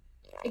spleen.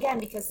 Again,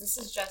 because this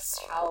is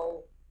just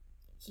how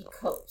he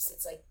copes.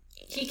 It's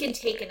he can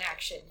take an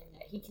action and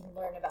that he can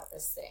learn about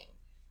this thing.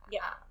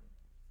 Yeah.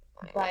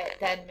 But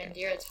then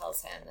Mandira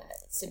tells him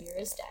that Samir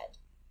is dead.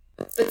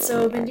 But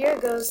so Mandira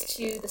goes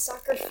to the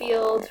soccer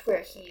field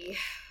where he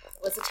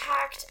was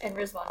attacked, and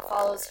Rizvan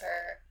follows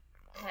her,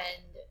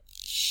 and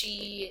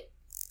she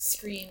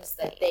screams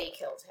that they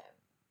killed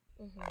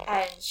him. Mm-hmm.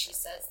 And she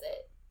says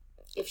that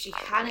if she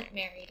hadn't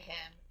married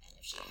him, and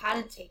if she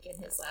hadn't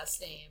taken his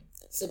last name,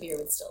 Samir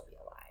would still be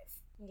alive.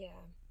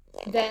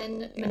 Yeah.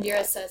 Then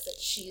Mandira says that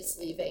she's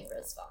leaving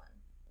Rizvan.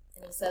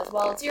 And he says,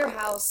 well, it's your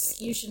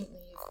house. You shouldn't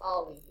leave.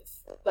 I'll leave.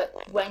 But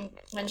when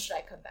should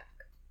I come back?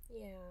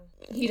 Yeah.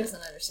 He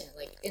doesn't understand.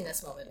 In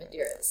this moment,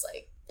 Mandira is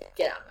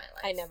get out of my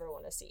life. I never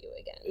want to see you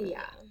again.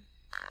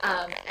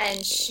 Yeah.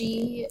 And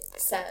she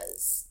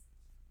says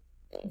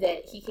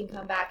that he can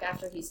come back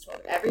after he's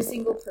told every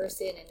single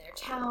person in their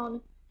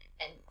town.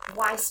 And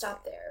why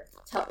stop there?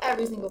 Tell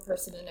every single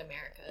person in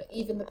America,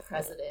 even the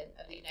president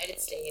of the United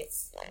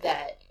States,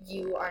 that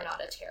you are not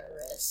a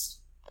terrorist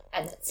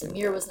and that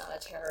Samir was not a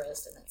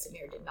terrorist, and that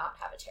Samir did not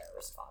have a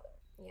terrorist father.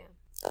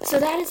 Yeah. So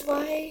that is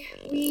why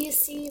we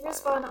see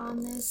Rizvan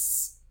on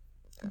this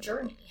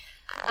journey.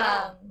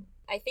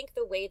 I think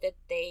the way that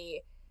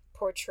they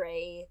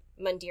portray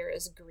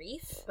Mandira's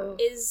grief Oh.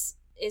 is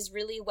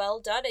really well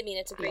done. I mean,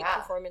 it's a great Yeah.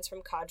 performance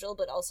from Kajol,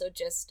 but also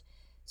just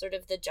sort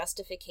of the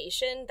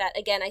justification that,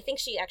 again, I think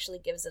she actually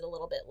gives it a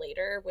little bit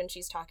later when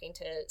she's talking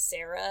to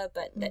Sarah,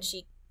 but that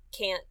she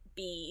can't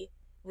be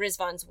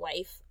Rizvan's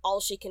wife. All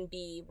she can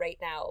be right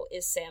now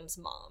is Sam's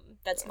mom.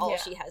 That's all Yeah.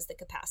 she has the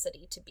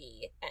capacity to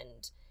be,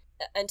 and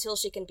until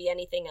she can be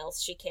anything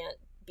else, she can't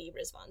be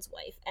Rizvan's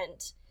wife.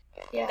 And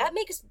Yeah.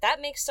 that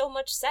makes so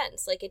much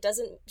sense. Like,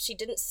 she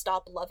didn't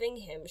stop loving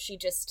him. She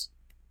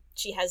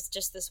has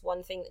just this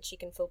one thing that she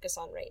can focus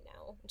on right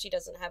now. She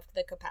doesn't have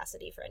the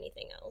capacity for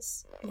anything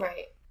else.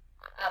 Right.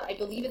 I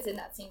believe it's in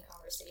that same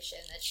conversation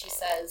that she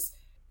says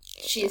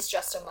she is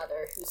just a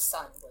mother whose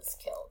son was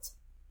killed.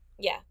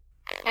 Yeah.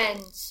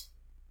 And,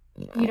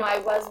 I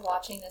was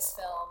watching this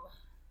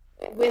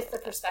film with the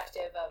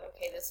perspective of,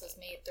 okay, this was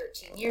made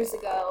 13 years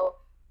ago.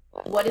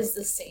 What is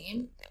the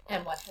same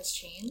and what has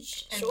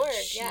changed? And Sure,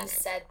 she yeah.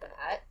 said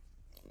that.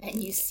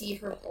 And you see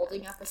her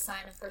holding up a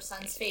sign of her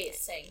son's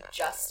face saying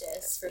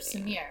justice for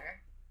Samir.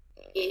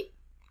 It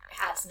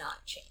has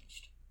not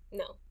changed.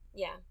 No.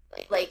 Yeah.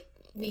 Like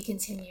we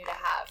continue to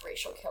have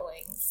racial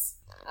killings.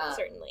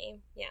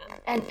 Certainly. Yeah.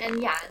 And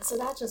so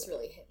that just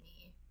really hit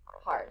me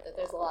hard, that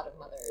there's a lot of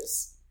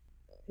mothers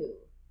who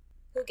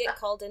get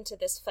called into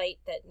this fight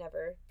that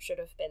never should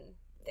have been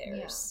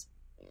theirs.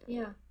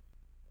 Yeah.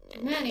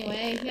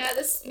 Anyway,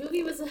 this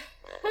movie was it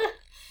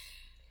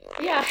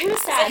was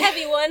It's a sad.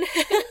 heavy one.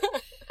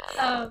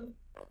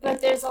 But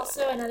there's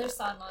also another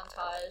song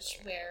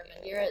montage where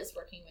Mandira is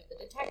working with the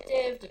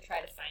detective to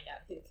try to find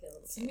out who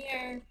killed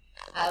Samir.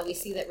 We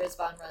see that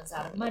Rizvan runs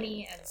out of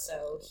money, and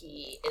so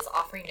he is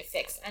offering to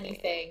fix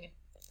anything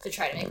to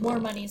try to make more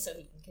money so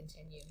he can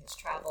continue his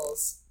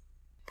travels.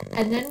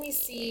 And then we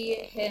see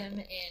him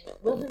in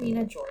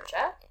Wilhelmina,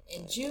 Georgia,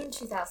 in June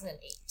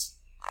 2008,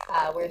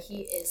 where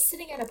he is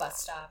sitting at a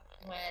bus stop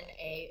when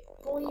a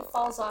boy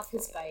falls off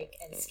his bike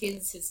and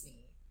skins his knee.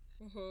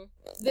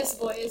 Mm-hmm. This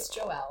boy is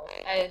Joel,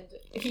 and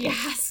he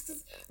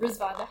asks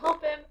Rizvan to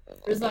help him.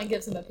 Rizvan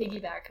gives him a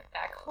piggyback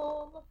back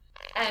home,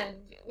 and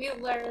we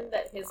learn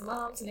that his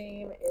mom's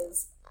name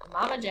is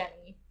Mama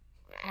Jenny,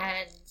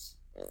 and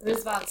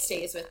Rizvan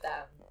stays with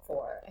them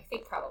for, I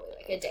think, probably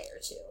like a day or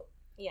two.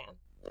 Yeah.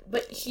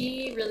 But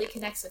he really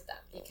connects with them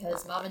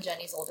because Mama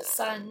Jenny's oldest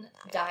son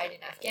died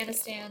in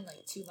Afghanistan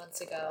like 2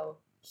 months ago.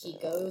 He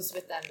goes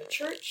with them to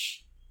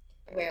church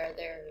where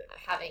they're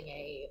having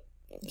a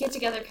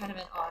get-together kind of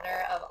in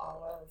honor of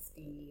all of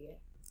the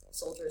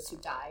soldiers who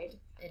died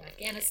in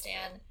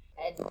Afghanistan.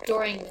 And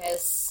during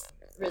this,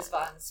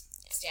 Rizvan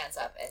stands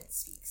up and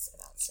speaks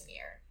about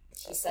Samir.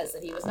 He says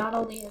that he was not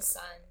only his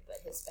son, but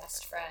his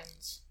best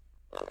friend.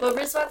 But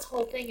Rizvan's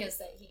whole thing is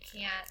that he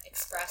can't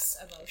express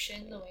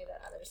emotion the way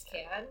that others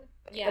can.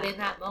 Yeah. But in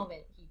that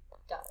moment, he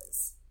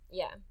does.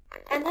 Yeah.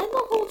 And then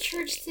the whole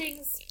church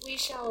thing's we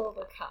shall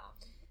overcome.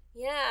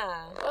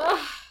 Yeah.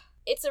 Ugh.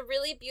 It's a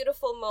really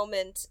beautiful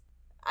moment.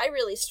 I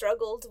really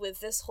struggled with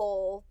this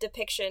whole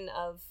depiction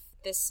of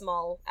this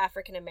small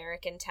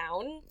African-American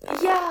town.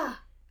 Yeah.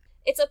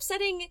 It's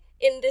upsetting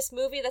in this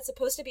movie that's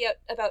supposed to be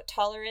about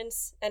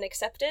tolerance and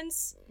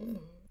acceptance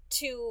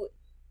to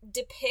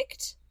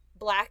depict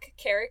Black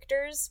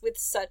characters with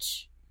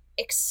such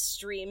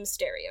extreme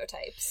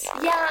stereotypes.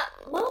 Yeah,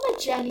 Mama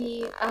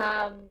Jenny,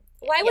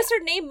 Why was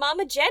her name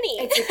Mama Jenny?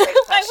 It's a great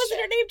Why wasn't question.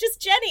 her name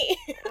just Jenny?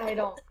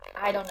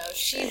 I don't know.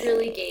 She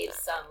really gave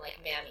some, like,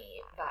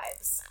 Mammy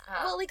vibes.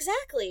 Well,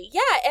 exactly.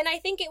 Yeah, and I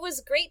think it was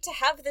great to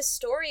have this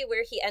story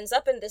where he ends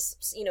up in this,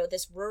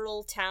 this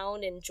rural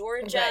town in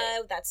Georgia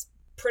Right. that's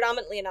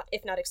predominantly,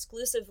 if not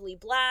exclusively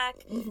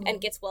Black, Mhm.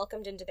 and gets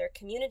welcomed into their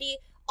community.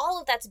 All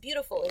of that's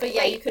beautiful. But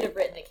yeah, you could have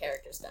written the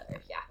characters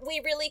better, yeah. We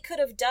really could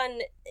have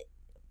done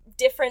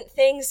different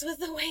things with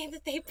the way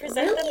that they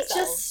present Really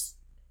themselves.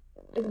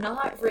 just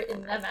not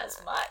written them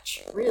as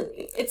much,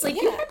 really. It's like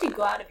you Yeah. had to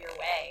go out of your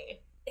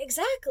way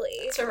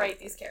Exactly. to write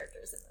these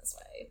characters in this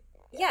way.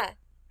 Yeah.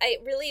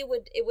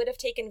 It would have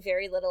taken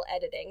very little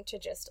editing to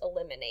just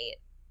eliminate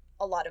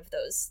a lot of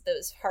those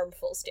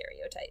harmful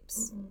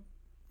stereotypes.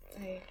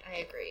 I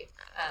agree.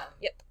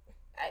 Yep.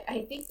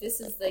 I think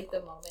this is like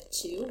the moment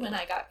too when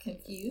I got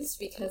confused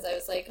because I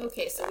was like,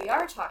 okay, so we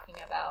are talking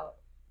about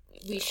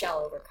We Shall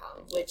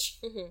Overcome, which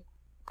Mhm.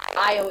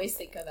 I always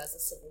think of as a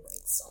civil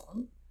rights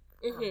song.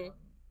 Mhm.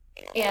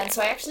 And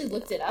so I actually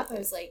looked it up. I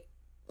was like,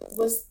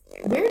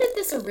 where did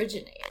this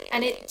originate?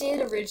 And it did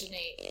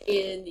originate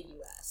in the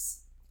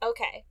US.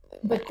 Okay.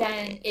 But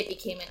then it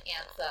became an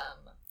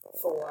anthem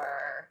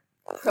for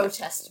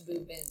protest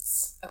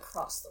movements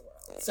across the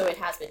world. So it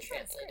has been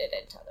translated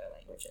into other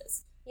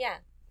languages. Yeah.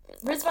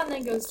 Rizvan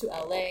then goes to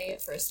LA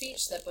for a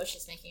speech that Bush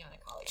is making on a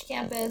college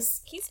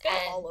campus. He's been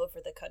And all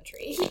over the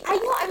country. I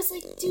know, I was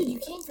like, dude, you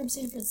came from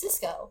San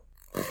Francisco.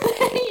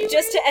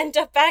 Just to end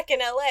up back in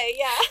LA,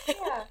 yeah.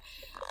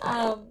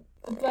 Yeah.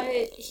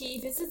 But he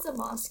visits a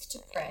mosque to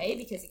pray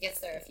because he gets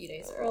there a few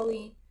days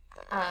early.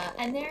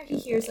 And there he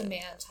hears a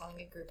man telling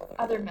a group of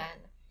other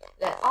men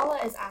that Allah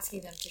is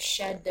asking them to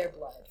shed their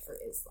blood for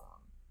Islam.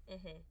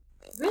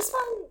 Mm-hmm.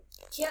 Rizwan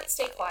can't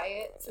stay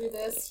quiet through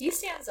this. He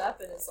stands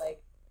up and is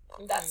like,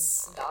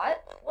 that's not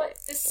what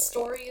this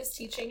story is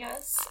teaching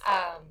us.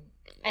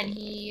 And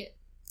he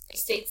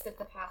states that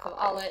the path of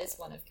Allah is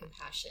one of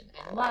compassion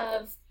and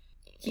love.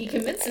 He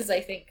convinces, I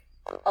think,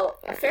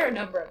 a fair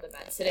number of the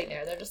men sitting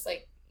there. They're just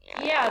like,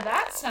 yeah,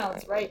 that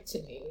sounds right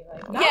to me.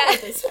 Like, not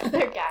what this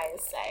other guy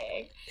is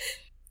saying.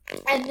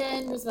 And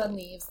then Rizwan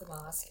leaves the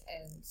mosque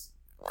and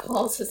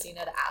calls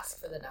Hasina to ask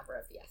for the number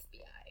of the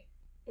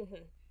FBI.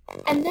 Mm-hmm.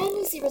 And then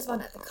we see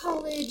Rizwan at the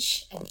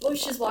college, and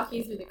Bush is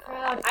walking through the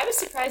crowd. I was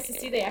surprised to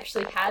see they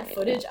actually had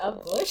footage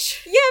of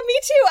Bush. Yeah, me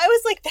too. I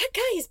was like, that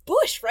guy is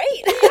Bush, right?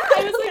 Yeah,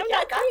 I was like, I'm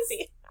not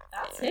crazy.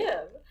 That's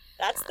him.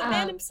 That's the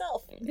man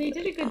himself. They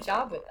did a good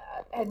job with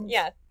that. And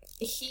yeah.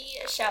 He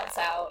shouts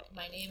out,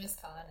 "My name is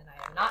Khan, and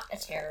I am not a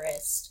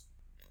terrorist."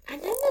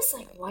 And then this,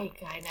 like, white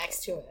guy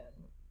next to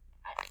him.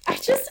 I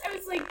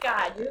was like,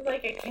 God, you're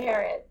like a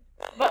Karen,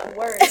 but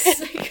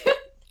worse.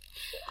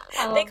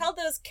 They call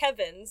those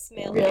Kevins,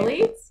 male Really?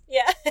 Kevins.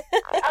 Yeah.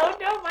 Oh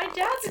no, my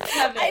dad's a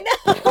Kevin. I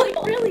know.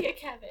 Like, really a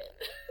Kevin.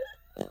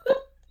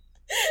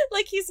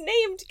 Like, he's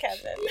named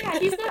Kevin. Yeah,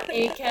 he's not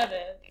a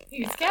Kevin.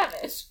 He's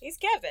Kevin. He's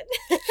Kevin.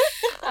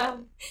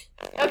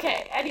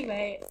 Okay,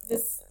 anyway,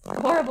 this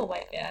horrible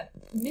white man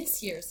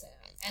mishears him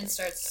and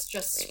starts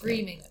just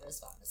screaming that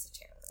Rizwan is a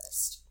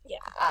terrorist.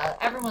 Yeah.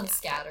 Everyone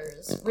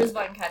scatters.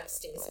 Rizwan kind of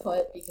stays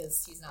put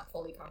because he's not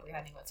fully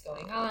comprehending what's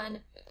going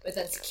on, but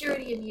then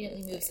security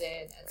immediately moves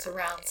in and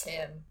surrounds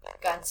him,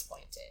 guns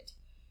pointed.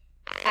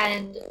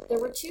 And there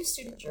were 2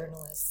 student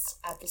journalists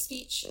at the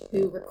speech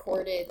who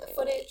recorded the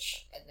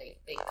footage, and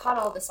they caught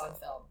all this on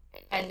film,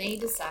 and they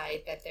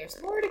decide that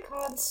there's more to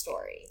Khan's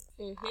story.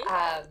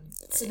 Mm-hmm.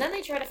 So then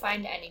they try to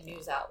find any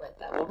news outlet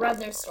that will run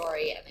their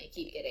story, and they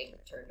keep getting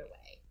turned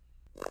away.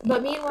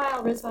 But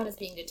meanwhile, Rizwan is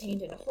being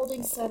detained in a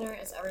holding center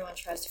as everyone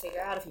tries to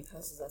figure out if he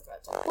poses a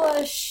threat to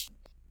Bush.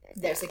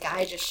 There's a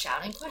guy just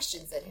shouting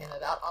questions at him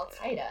about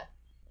Al-Qaeda,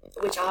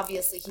 which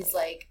obviously he's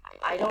like,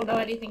 I don't know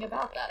anything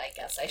about that. I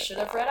guess I should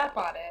have read up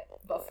on it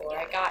before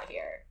I got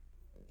here.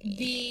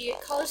 The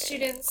college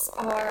students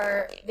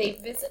they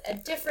visit a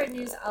different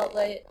news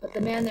outlet, but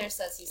the man there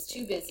says he's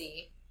too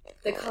busy.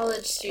 The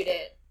college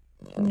student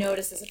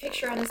notices a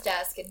picture on his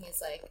desk, and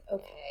he's like,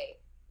 okay,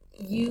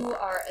 you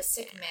are a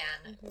sick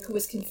man who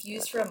was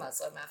confused for a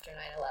Muslim after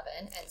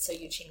 9/11, and so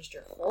you changed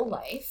your whole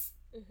life,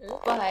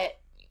 but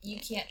you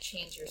can't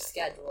change your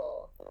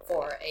schedule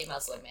for a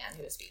Muslim man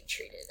who is being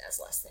treated as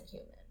less than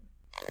human.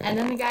 And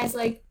then the guy's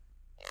like,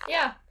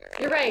 yeah,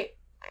 you're right.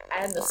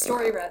 And the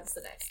story runs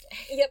the next day.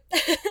 Yep.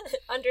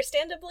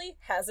 Understandably,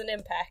 has an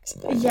impact.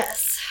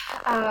 Yes.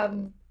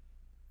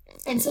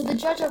 And so the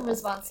judge on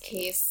Rizwan's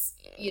case,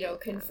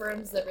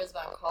 confirms that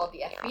Rizwan called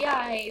the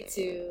FBI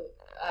to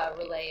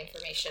relay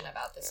information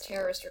about this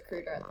terrorist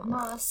recruiter at the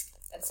mosque.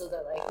 And so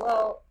they're like,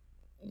 well,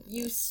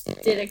 you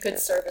did a good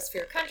service for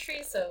your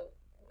country, so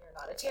you're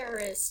not a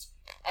terrorist.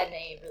 And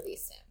they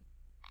release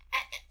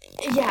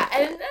him. Yeah,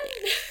 and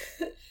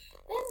then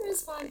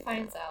Rizwan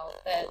finds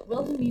out that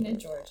Wilhelmina,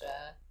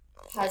 Georgia,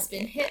 has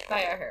been hit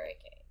by a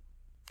hurricane.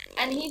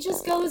 And he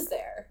just goes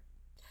there.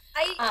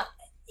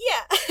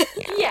 Yeah.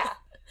 Yeah.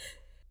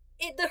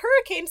 The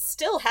hurricane's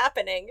still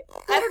happening.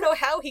 I don't know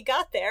how he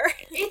got there.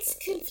 It's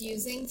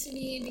confusing to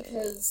me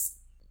because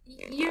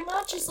you're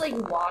not just, like,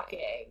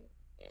 walking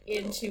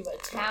into a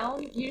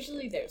town.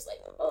 Usually there's,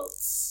 like,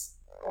 boats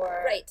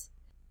or... Right.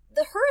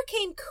 The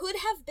hurricane could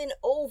have been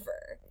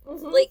over.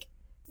 Mm-hmm. Like,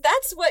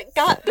 that's what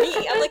got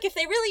me. I'm like, if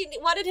they really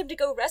wanted him to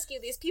go rescue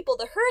these people,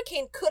 the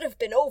hurricane could have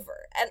been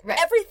over. And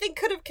everything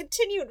could have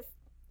continued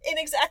in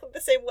exactly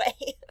the same way.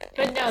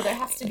 But no, there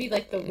has to be,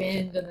 like, the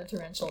wind and the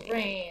torrential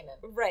rain.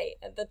 And... Right.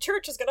 And the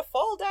church is gonna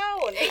fall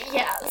down.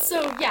 Yeah,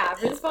 so, yeah,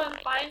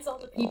 Rizwan finds all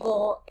the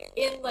people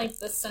in, like,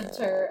 the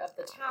center of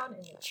the town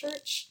in the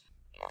church.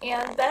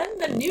 And then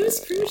the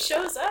news crew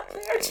shows up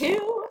there,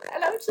 too.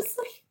 And I'm just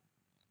like...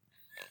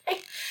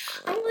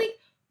 I'm like,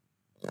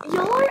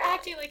 y'all are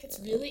acting like it's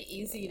really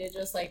easy to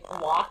just, like,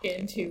 walk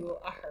into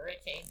a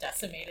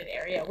hurricane-decimated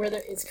area where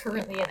there is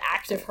currently an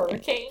active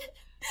hurricane.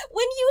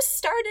 When you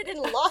started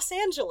in Los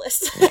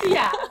Angeles.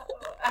 Yeah,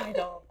 I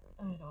don't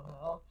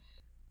know.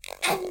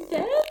 And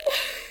then,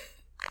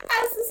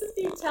 as this is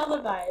being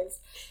televised,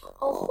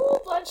 a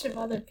whole bunch of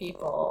other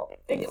people,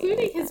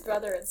 including his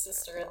brother and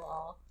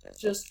sister-in-law,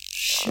 just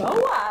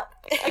show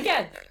up.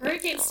 Again,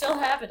 hurricane's still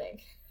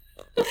happening.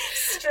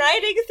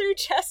 Striding through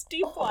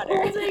chest-deep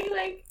water. Holding,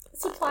 like,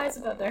 supplies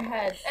above their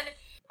heads. And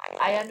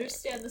I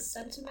understand the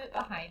sentiment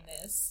behind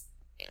this.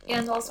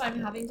 And also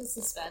I'm having to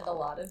suspend a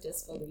lot of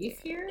disbelief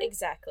here.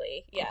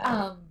 Exactly,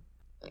 yeah.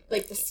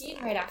 Like, the scene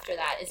right after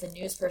that is a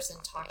news person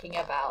talking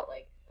about,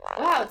 like,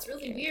 wow, it's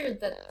really weird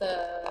that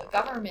the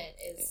government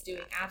is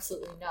doing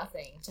absolutely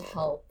nothing to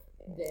help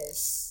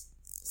this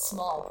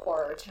small,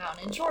 poorer town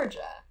in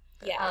Georgia.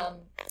 Yeah.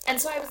 And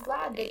so I was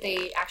glad that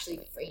they actually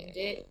framed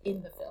it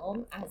in the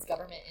film as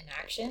government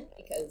inaction,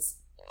 because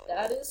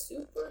that is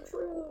super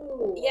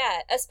true.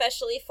 Yeah,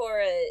 especially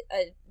for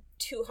a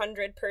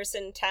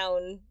 200-person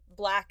town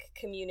Black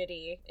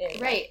community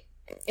in, right.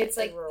 It's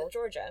in like rural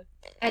Georgia.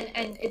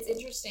 And it's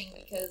interesting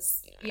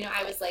because, you know,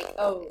 I was like,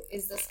 oh,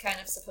 is this kind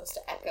of supposed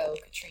to echo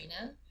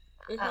Katrina?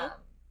 Mhm.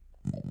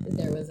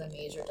 There was a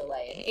major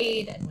delay in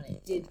aid, and when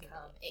it did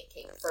come, it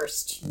came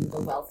first to the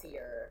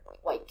wealthier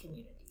white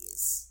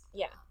communities.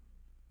 Yeah.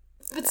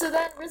 But so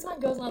then Rizwan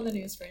goes on the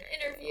news for an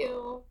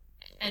interview,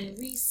 and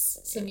Reese,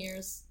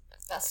 Samir's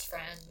best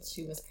friend,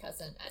 who was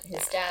present at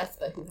his death,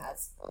 but who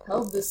has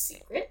held this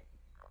secret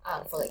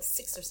for like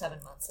 6 or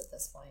 7 months at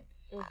this point,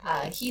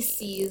 he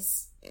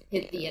sees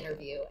the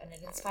interview, and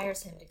it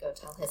inspires him to go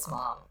tell his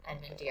mom and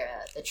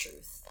Mandira the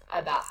truth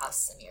about how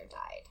Samir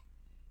died.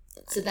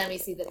 So then we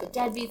see that the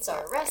deadbeats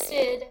are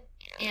arrested,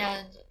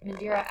 and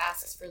Mandira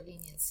asks for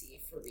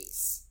leniency for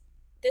Reese.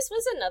 This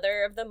was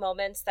another of the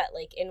moments that,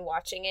 like, in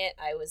watching it,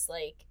 I was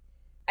like,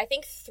 I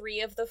think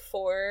 3 of the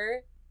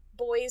 4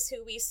 boys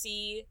who we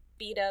see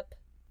beat up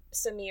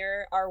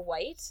Samir are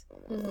white.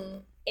 Mm-hmm.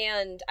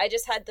 And I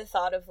just had the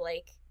thought of,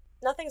 like,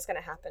 nothing's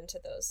gonna happen to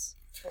those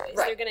boys.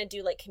 Right. They're gonna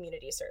do, like,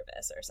 community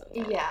service or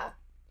something. Yeah.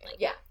 Like,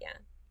 Yeah.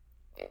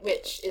 Yeah.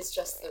 Which is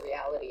just the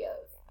reality of,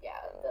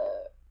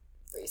 the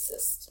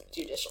racist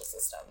judicial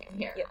system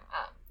here. Yep.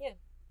 Yeah.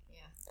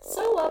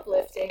 So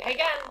uplifting.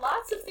 Again,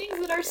 lots of things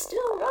that are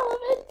still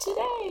relevant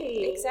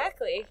today.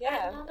 Exactly,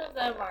 yeah. And none of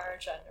them are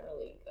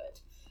generally good.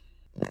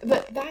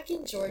 But back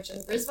in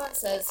Georgia, Rizwan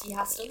says he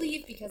has to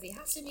leave because he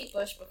has to meet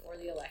Bush before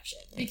the election.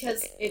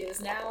 Because it is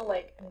now,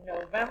 like,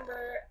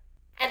 November.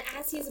 And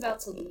as he's about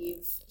to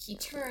leave, he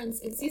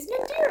turns and sees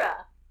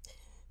Mandira.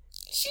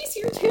 She's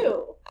here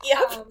too.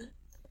 Yep.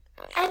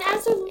 And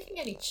as they're looking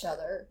at each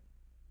other,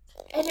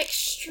 an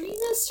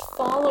extremist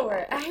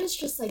follower, I was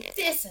just like,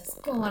 this is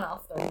going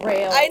off the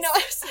rails. I know,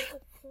 I was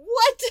like,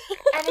 what?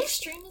 An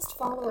extremist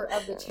follower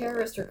of the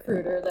terrorist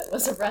recruiter that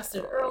was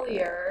arrested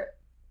earlier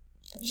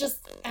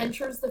just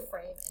enters the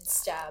frame and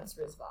stabs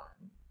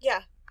Rizwan.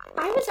 Yeah.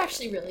 I was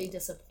actually really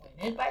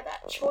disappointed by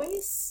that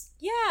choice.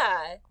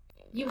 Yeah.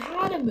 You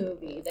had a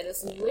movie that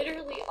is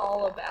literally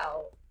all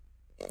about,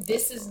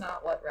 this is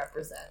not what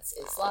represents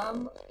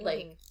Islam.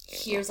 Like,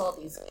 here's all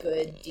these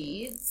good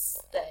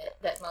deeds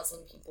that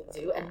Muslim people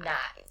do, and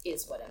that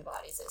is what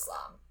embodies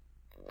Islam.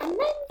 And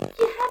then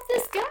you have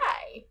this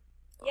guy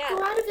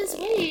go out of his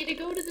way to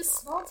go to this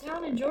small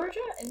town in Georgia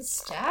and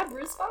stab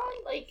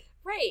Rizwan. Like,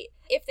 right.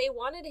 If they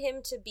wanted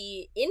him to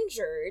be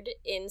injured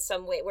in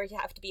some way, where you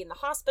have to be in the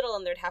hospital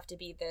and there'd have to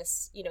be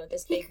this,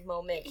 this big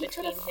moment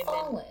between him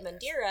and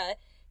Mandira,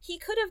 he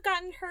could have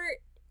gotten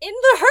hurt in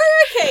the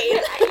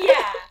hurricane.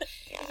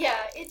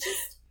 Yeah,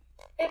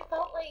 it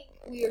felt like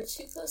we were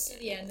too close to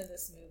the end of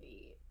this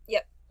movie.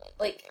 Yep.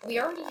 Like, we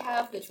already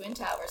have the Twin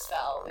Towers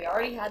fell. We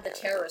already had the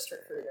terrorist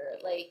recruiter.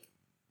 Like,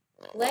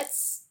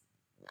 let's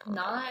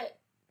not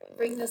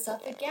bring this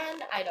up again.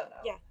 I don't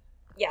know.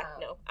 Yeah,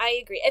 no, I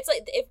agree. It's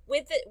like, if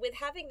with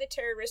having the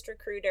terrorist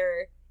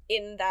recruiter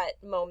in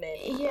that moment,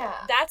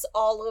 that's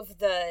all of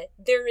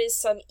there is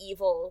some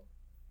evil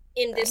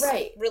in this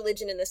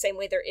religion in the same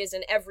way there is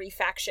in every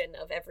faction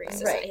of every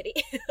society.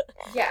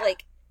 Yeah.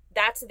 Like,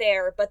 that's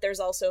there, but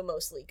there's also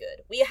mostly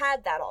good. We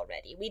had that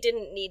already. We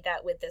didn't need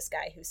that with this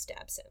guy who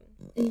stabs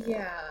him.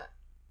 Yeah.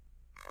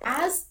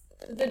 As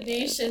the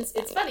nation's...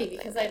 It's funny,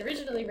 because I'd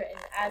originally written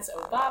as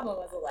Obama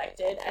was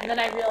elected, and then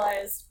I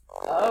realized,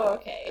 oh,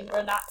 okay,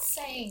 we're not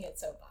saying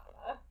it's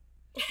Obama.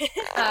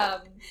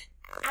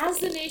 As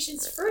the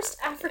nation's first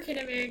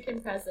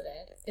African-American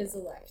president is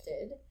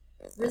elected,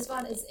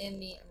 Rizwan is in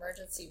the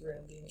emergency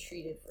room being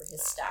treated for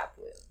his stab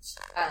wound.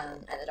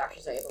 And the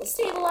doctors are able to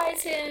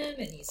stabilize him,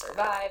 and he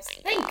survives.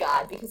 Thank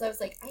God, because I was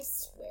like, I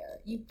swear,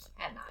 you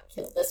cannot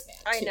kill this man.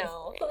 I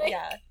know. Like,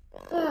 yeah.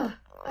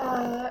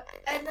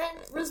 And then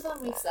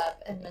Rizwan wakes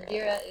up, and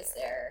Mandira is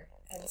there.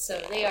 And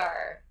so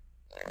they're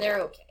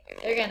okay.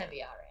 They're gonna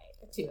be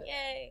alright.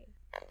 Yay.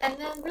 And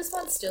then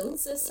Rizwan still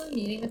insists on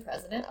meeting the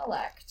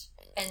president-elect.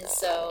 And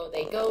so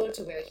they go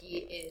to where he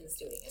is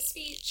doing a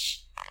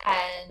speech,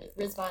 and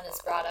Rizwan is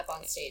brought up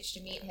on stage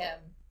to meet him.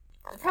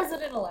 The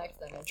president-elect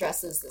then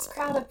addresses this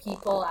crowd of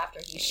people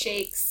after he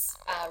shakes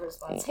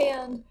Rizwan's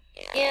hand,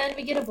 and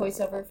we get a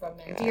voiceover from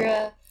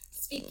Mandira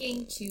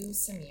speaking to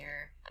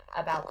Samir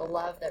about the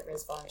love that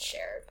Rizwan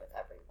shared with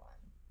everyone.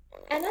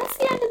 And that's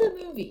the end of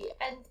the movie.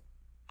 And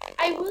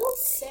I will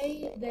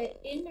say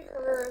that in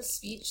her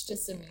speech to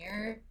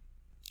Samir,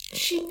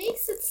 she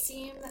makes it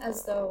seem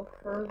as though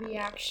her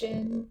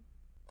reaction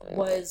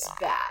was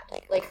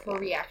bad. Like, her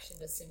reaction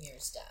to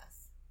Samir's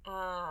death.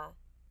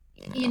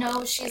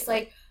 She's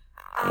like,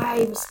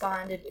 I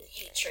responded with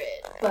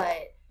hatred,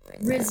 but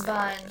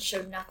Rizwan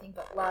showed nothing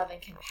but love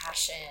and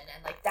compassion,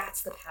 and, like,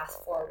 that's the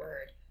path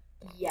forward.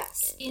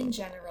 Yes, in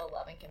general,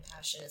 love and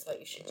compassion is what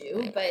you should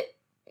do, but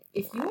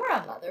if you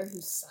are a mother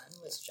whose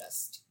son was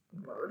just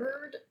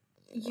murdered,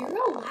 you're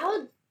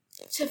allowed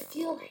to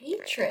feel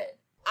hatred.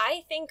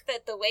 I think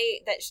that the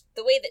way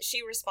that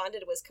she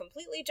responded was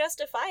completely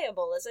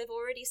justifiable, as I've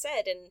already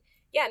said, and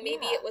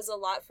maybe it was a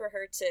lot for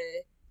her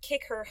to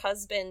kick her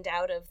husband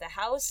out of the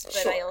house,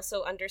 but I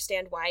also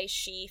understand why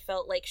she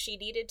felt like she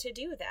needed to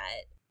do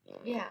that.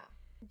 Yeah.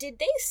 Did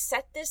they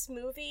set this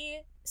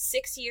movie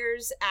 6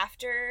 years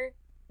after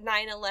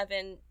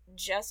 9/11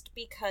 just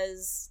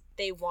because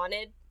they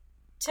wanted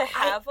to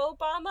have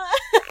Obama?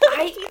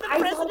 I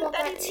thought about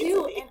that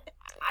too, and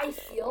I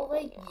feel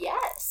like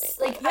yes.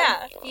 Like,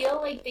 I feel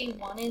like they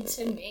wanted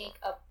to make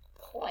a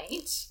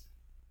point.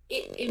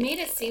 It made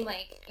it seem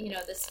like,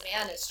 this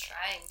man is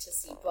trying to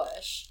see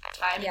Bush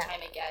time and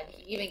time again.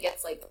 He even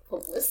gets, like,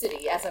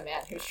 publicity as a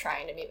man who's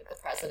trying to meet with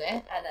the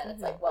president, and then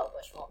it's like, well,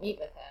 Bush won't meet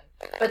with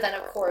him. But then,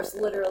 of course,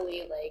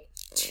 literally, like,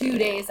 2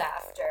 days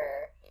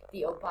after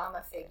the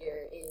Obama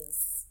figure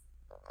is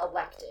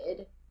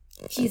elected,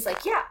 he's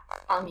like, yeah,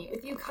 I'll meet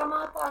with you, come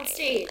up on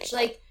stage.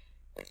 Like,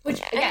 which,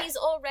 again, and he's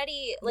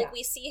already, like,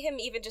 we see him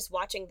even just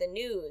watching the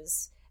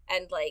news,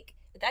 and, like,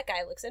 that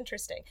guy looks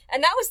interesting.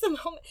 And that was the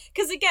moment,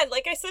 because again,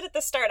 like I said at the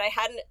start, I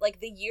hadn't, like,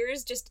 the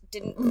years just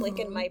didn't click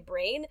in my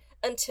brain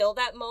until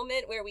that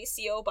moment where we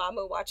see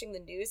Obama watching the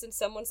news and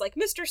someone's like,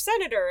 Mr.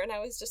 Senator, and I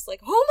was just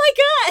like, oh my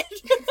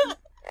god!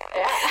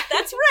 Yeah.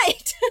 That's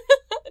right!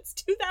 It's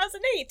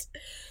 2008.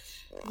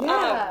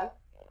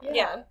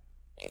 Yeah.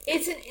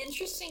 It's an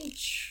interesting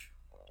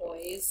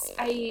choice.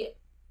 I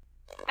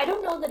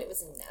don't know that it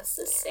was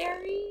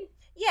necessary.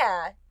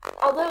 Yeah.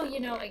 Although,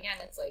 again,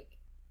 it's like,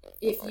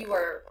 if you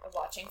are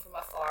watching from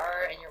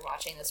afar and you're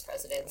watching this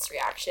president's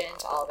reaction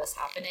to all of this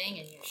happening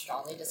and you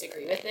strongly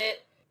disagree with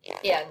it,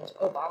 and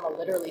Obama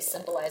literally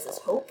symbolizes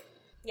hope.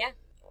 Yeah.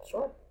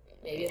 Sure.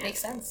 Maybe it makes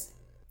sense.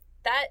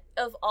 That,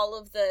 of all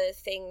of the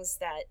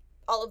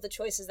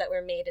choices that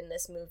were made in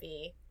this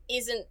movie,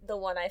 isn't the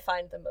one I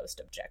find the most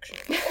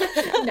objectionable.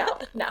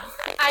 No.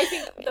 I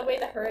think the way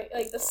that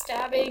the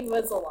stabbing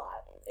was a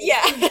lot.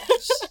 Yeah.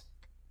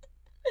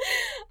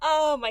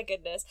 Oh my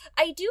goodness.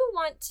 I do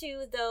want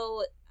to,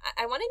 though,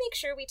 I want to make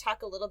sure we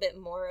talk a little bit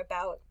more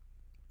about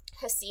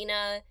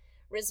Hasina,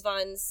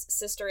 Rizvan's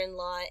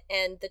sister-in-law,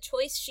 and the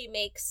choice she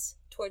makes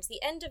towards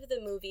the end of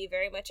the movie,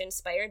 very much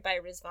inspired by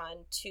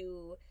Rizvan,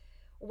 to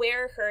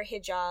wear her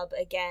hijab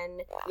again.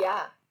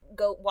 Yeah.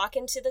 Go walk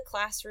into the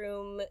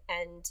classroom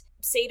and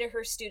say to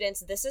her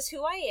students, this is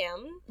who I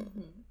am,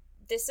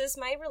 this is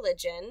my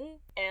religion,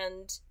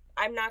 and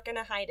I'm not going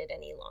to hide it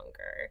any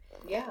longer.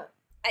 Yeah.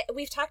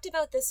 We've talked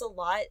about this a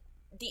lot,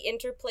 the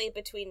interplay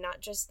between not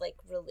just, like,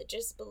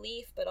 religious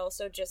belief, but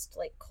also just,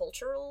 like,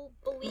 cultural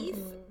belief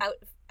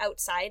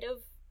outside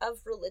of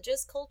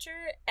religious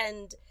culture,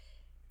 and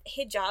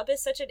hijab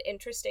is such an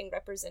interesting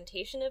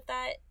representation of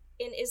that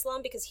in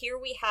Islam, because here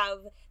we have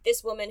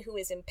this woman who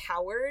is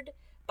empowered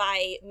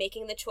by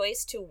making the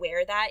choice to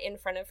wear that in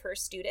front of her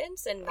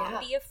students and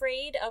not be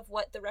afraid of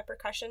what the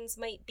repercussions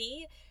might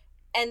be.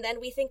 And then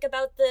we think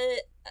about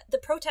the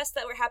protests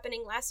that were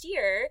happening last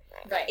year,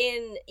 right,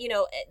 in,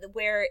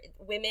 where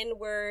women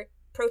were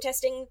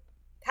protesting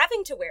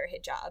having to wear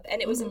hijab,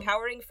 and it was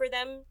empowering for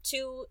them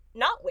to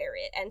not wear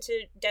it and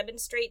to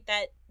demonstrate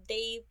that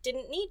they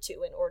didn't need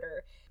to in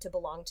order to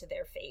belong to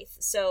their faith.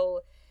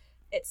 So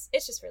it's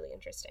just really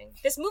interesting.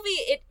 This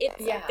movie,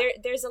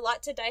 there's a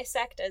lot to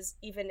dissect, as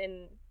even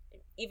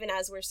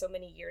as we're so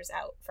many years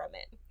out from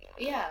it.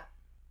 Yeah.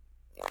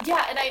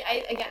 Yeah, and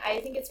I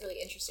think it's really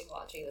interesting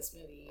watching this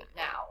movie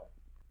now.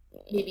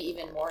 Maybe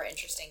even more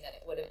interesting than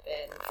it would have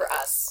been for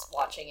us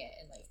watching it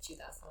in, like,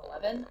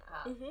 2011.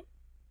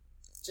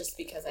 Just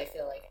because I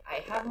feel like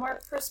I have more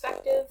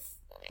perspective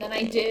than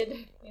I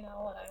did, when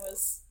I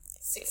was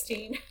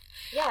 16.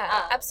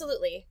 Yeah,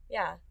 absolutely.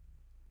 Yeah.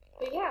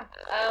 But yeah,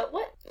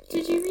 what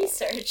did you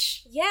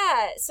research?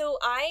 Yeah, so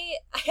I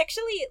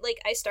actually,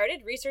 I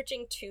started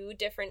researching 2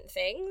 different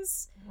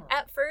things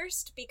at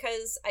first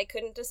because I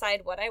couldn't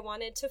decide what I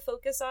wanted to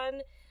focus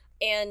on,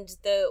 and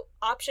the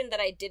option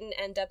that I didn't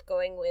end up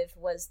going with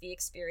was the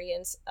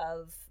experience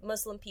of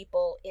Muslim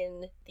people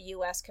in the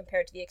US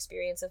compared to the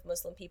experience of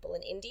Muslim people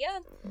in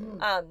India.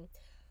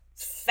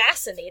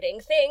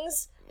 Fascinating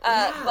things,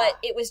 but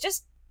it was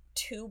just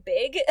too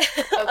big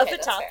of a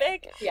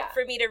topic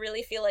for me to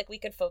really feel like we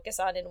could focus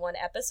on in one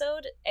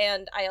episode.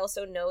 And I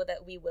also know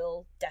that we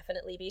will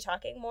definitely be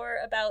talking more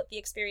about the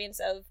experience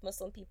of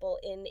Muslim people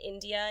in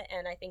India,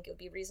 and I think it would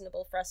be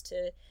reasonable for us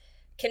to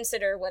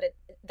consider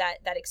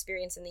that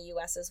experience in the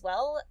US as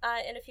well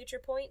in a future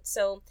point.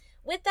 So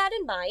with that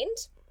in mind,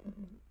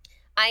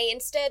 I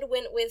instead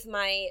went with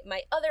my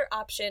other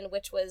option,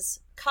 which was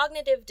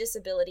cognitive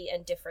disability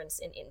and difference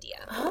in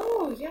India.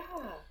 Oh,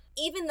 yeah.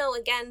 Even though,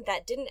 again,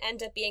 that didn't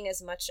end up being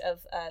as much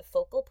of a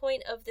focal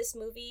point of this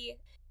movie,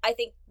 I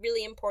think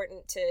really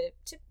important to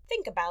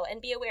think about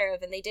and be aware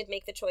of, and they did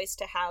make the choice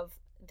to have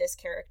this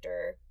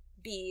character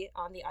be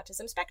on the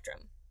autism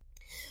spectrum.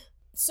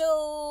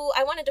 So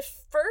I wanted to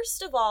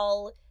first of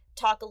all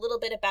talk a little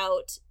bit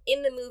about,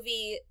 in the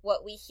movie,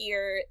 what we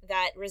hear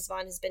that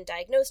Rizvan has been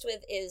diagnosed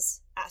with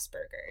is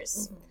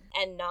Asperger's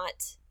and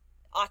not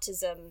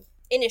autism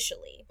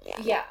initially.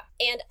 Yeah.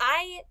 And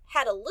I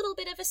had a little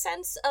bit of a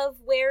sense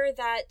of where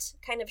that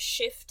kind of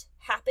shift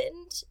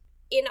happened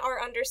in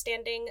our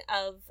understanding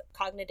of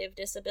cognitive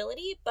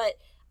disability, but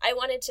I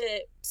wanted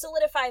to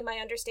solidify my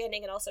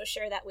understanding and also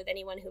share that with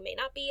anyone who may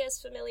not be as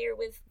familiar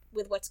with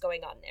what's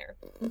going on there.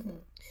 Mm-hmm.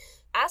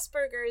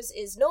 Asperger's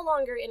is no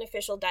longer an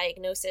official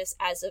diagnosis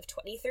as of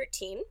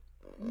 2013,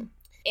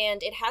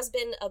 and it has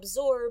been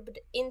absorbed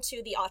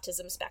into the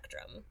autism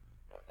spectrum.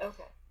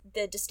 Okay.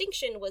 The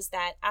distinction was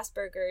that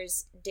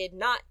Asperger's did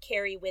not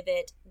carry with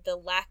it the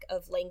lack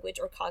of language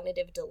or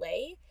cognitive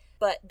delay,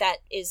 but that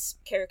is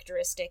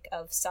characteristic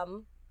of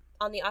some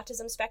on the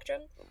autism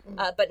spectrum.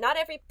 But not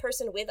every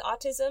person with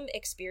autism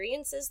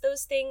experiences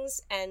those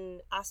things,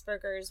 and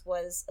Asperger's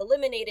was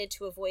eliminated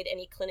to avoid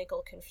any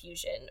clinical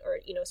confusion or,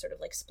 sort of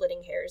like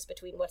splitting hairs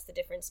between what's the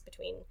difference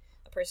between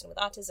a person with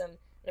autism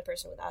and a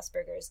person with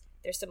Asperger's.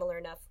 They're similar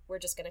enough. We're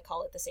just going to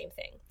call it the same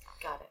thing.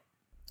 Got it.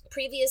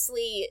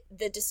 Previously,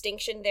 the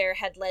distinction there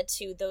had led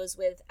to those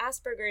with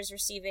Asperger's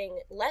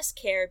receiving less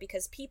care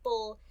because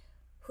people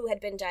who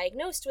had been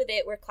diagnosed with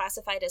it were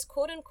classified as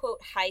quote-unquote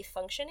high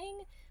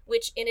functioning,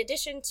 which, in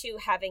addition to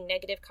having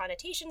negative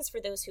connotations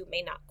for those who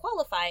may not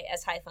qualify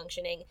as high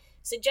functioning,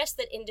 suggests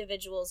that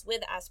individuals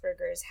with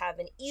Asperger's have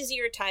an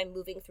easier time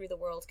moving through the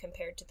world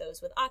compared to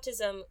those with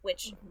autism,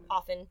 which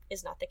often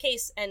is not the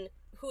case. And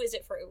who is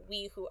it for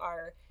we who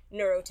are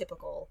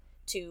neurotypical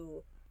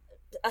to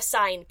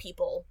assign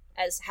people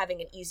as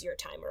having an easier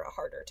time or a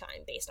harder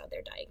time based on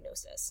their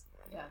diagnosis?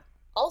 Yeah.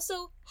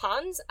 Also,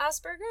 Hans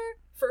Asperger,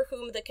 for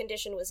whom the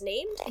condition was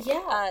named,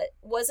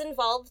 was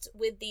involved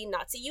with the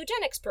Nazi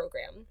eugenics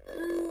program.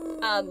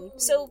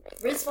 So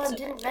Rizwan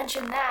didn't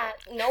mention that.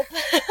 Nope.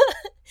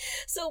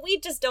 So we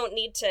just don't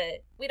need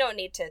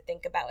to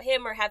think about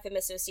him or have him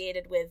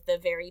associated with the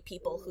very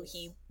people who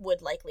he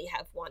would likely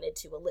have wanted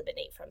to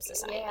eliminate from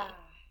society. Yeah.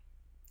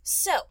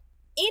 So,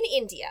 in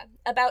India,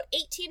 about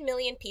 18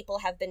 million people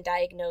have been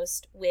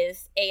diagnosed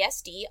with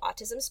ASD,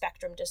 autism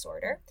spectrum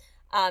disorder,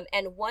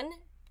 and 1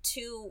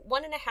 to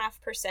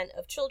 1.5%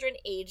 of children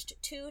aged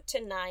 2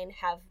 to 9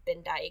 have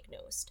been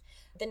diagnosed.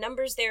 The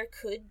numbers there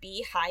could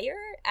be higher,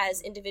 as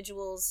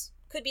individuals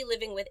could be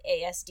living with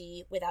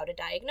ASD without a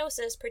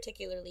diagnosis,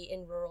 particularly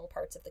in rural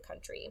parts of the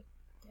country.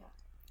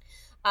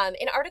 An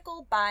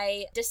article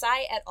by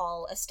Desai et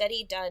al., a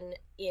study done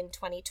in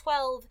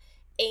 2012,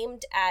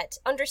 aimed at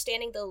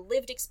understanding the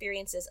lived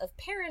experiences of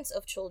parents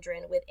of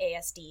children with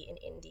ASD in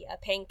India,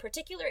 paying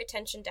particular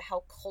attention to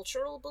how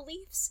cultural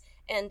beliefs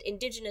and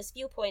indigenous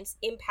viewpoints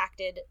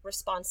impacted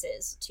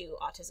responses to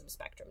autism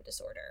spectrum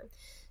disorder.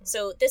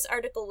 So this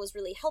article was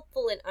really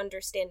helpful in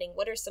understanding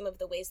what are some of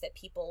the ways that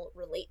people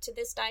relate to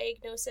this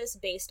diagnosis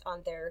based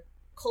on their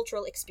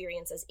cultural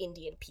experience as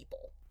Indian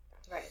people.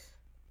 Right.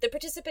 The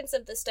participants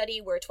of the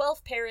study were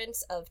 12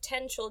 parents of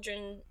 10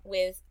 children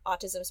with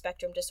autism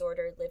spectrum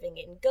disorder living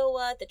in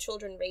Goa. The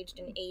children ranged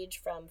in age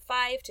from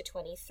 5 to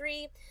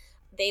 23.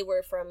 They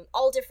were from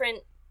all different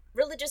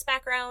religious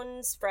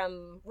backgrounds,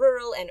 from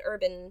rural and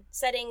urban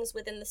settings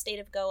within the state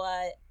of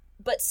Goa,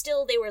 but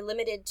still they were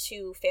limited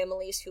to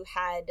families who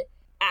had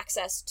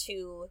access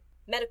to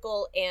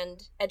medical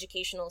and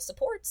educational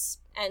supports,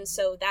 and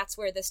so that's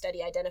where the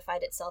study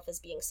identified itself as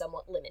being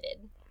somewhat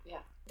limited.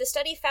 Yeah. The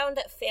study found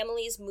that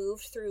families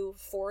moved through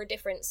 4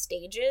 different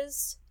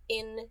stages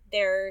in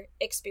their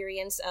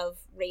experience of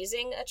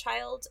raising a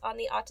child on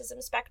the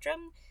autism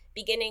spectrum,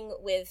 beginning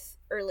with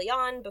early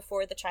on,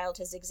 before the child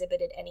has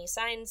exhibited any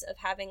signs of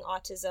having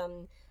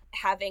autism,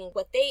 having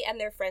what they and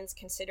their friends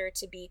consider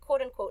to be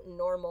quote-unquote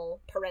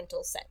normal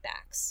parental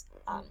setbacks,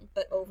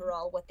 but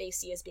overall what they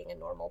see as being a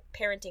normal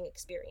parenting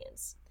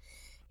experience.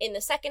 In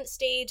the second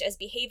stage, as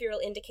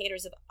behavioral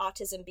indicators of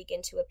autism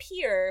begin to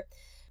appear,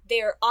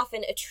 they're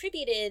often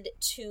attributed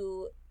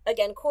to,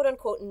 again,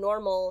 quote-unquote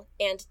normal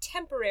and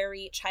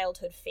temporary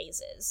childhood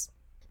phases.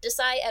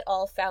 Desai et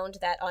al. Found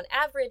that, on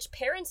average,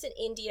 parents in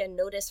India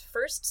notice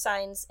first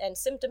signs and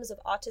symptoms of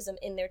autism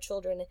in their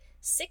children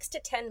 6 to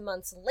 10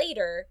 months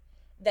later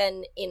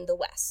than in the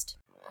West.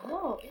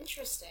 Oh,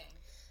 interesting.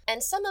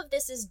 And some of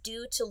this is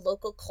due to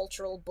local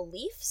cultural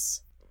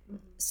beliefs,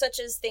 such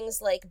as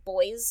things like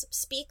boys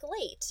speak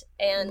late,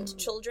 and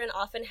children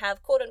often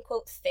have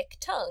quote-unquote thick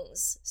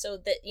tongues, so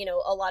that,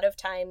 a lot of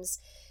times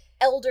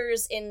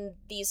elders in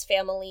these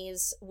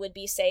families would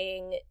be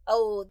saying,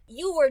 oh,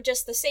 you were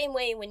just the same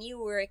way when you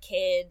were a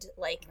kid,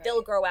 like, right.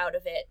 They'll grow out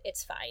of it,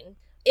 it's fine.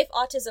 If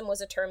autism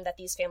was a term that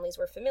these families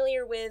were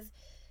familiar with,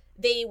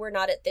 they were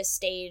not at this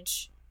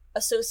stage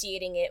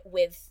associating it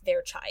with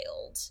their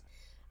child.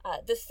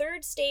 The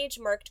third stage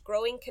marked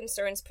growing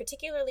concerns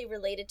particularly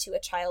related to a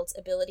child's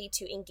ability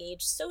to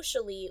engage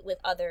socially with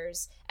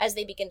others as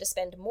they begin to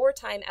spend more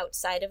time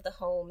outside of the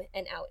home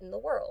and out in the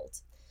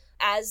world.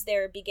 As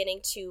they're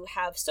beginning to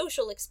have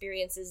social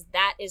experiences,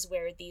 that is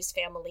where these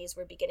families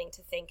were beginning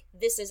to think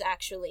this is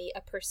actually a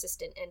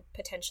persistent and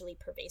potentially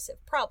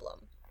pervasive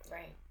problem.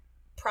 Right.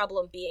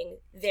 Problem being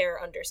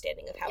their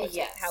understanding of how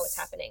it's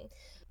happening.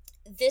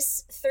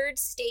 This third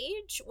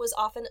stage was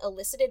often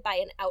elicited by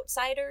an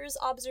outsider's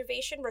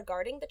observation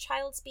regarding the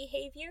child's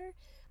behavior.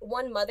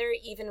 One mother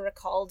even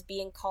recalled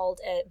being called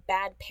a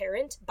bad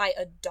parent by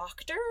a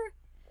doctor,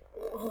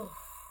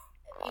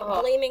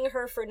 blaming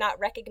her for not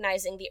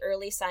recognizing the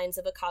early signs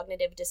of a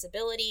cognitive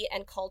disability,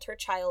 and called her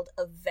child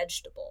a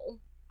vegetable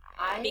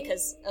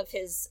because of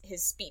his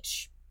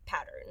speech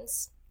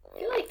patterns. I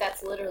feel like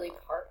that's literally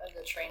part of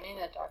the training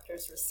that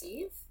doctors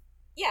receive.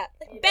 Yeah,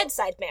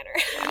 bedside manner.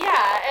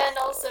 Yeah, and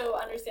also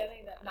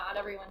understanding that not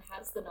everyone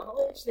has the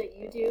knowledge that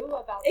you do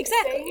about these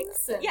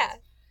things. And... Yeah,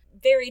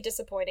 very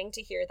disappointing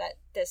to hear that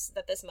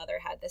this mother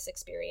had this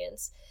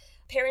experience.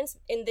 Parents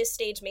in this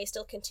stage may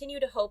still continue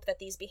to hope that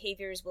these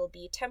behaviors will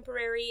be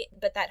temporary,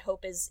 but that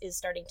hope is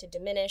starting to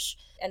diminish,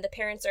 and the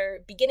parents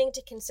are beginning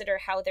to consider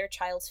how their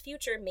child's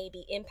future may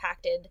be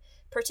impacted,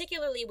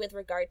 particularly with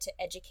regard to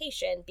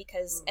education,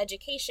 because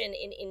education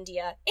in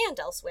India and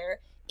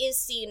elsewhere is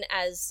seen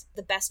as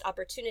the best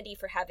opportunity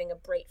for having a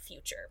bright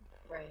future.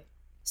 Right.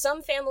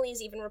 Some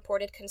families even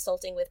reported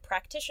consulting with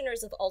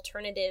practitioners of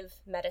alternative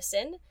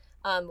medicine.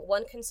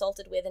 One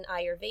consulted with an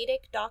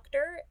Ayurvedic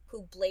doctor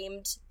who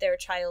blamed their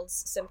child's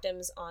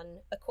symptoms on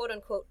a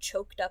quote-unquote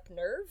choked-up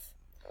nerve.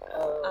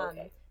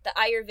 Okay. The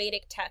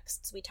Ayurvedic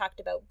texts we talked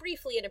about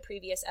briefly in a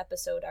previous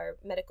episode are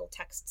medical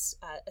texts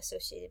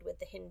associated with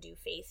the Hindu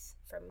faith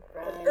from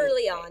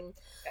early on.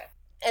 Okay.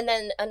 And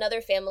then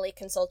another family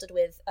consulted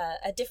with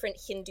a different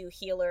Hindu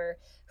healer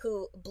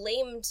who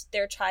blamed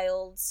their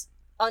child's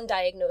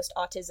undiagnosed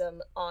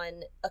autism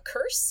on a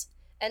curse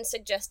and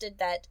suggested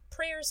that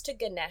prayers to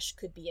Ganesh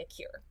could be a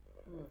cure.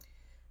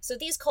 So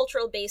these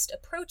cultural-based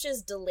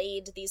approaches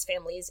delayed these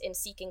families in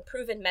seeking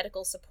proven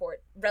medical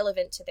support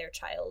relevant to their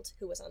child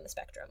who was on the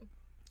spectrum.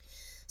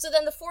 So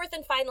then the fourth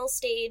and final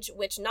stage,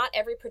 which not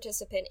every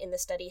participant in the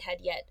study had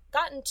yet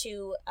gotten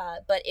to,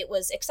 but it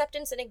was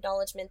acceptance and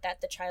acknowledgement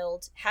that the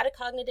child had a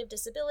cognitive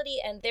disability,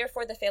 and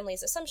therefore the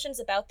family's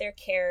assumptions about their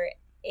care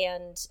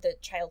and the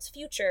child's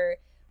future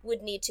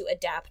would need to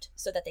adapt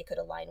so that they could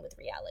align with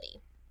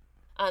reality.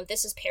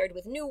 This is paired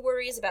with new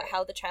worries about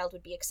how the child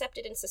would be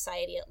accepted in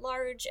society at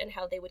large and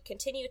how they would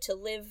continue to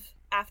live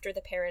after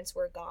the parents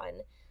were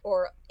gone,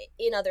 or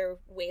in other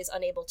ways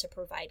unable to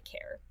provide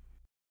care.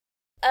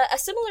 A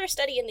similar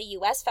study in the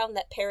US found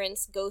that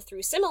parents go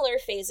through similar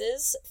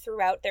phases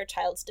throughout their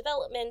child's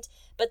development,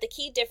 but the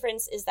key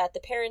difference is that the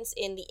parents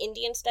in the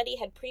Indian study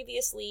had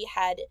previously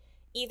had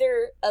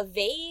either a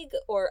vague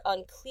or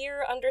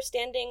unclear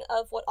understanding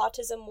of what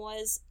autism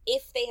was,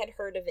 if they had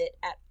heard of it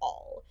at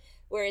all.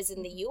 Whereas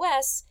in the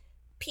US,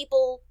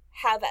 people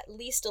have at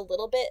least a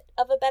little bit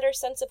of a better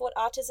sense of what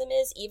autism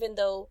is, even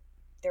though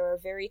there are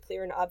very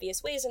clear and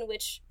obvious ways in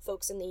which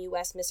folks in the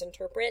US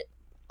misinterpret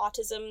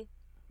autism,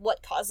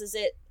 what causes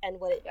it, and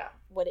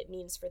what it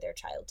means for their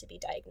child to be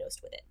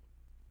diagnosed with it.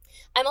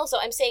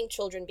 I'm saying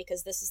children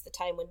because this is the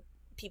time when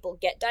people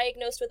get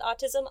diagnosed with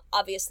autism.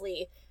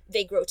 Obviously,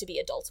 they grow to be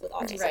adults with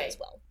autism as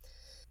well.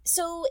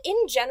 So,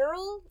 in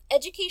general,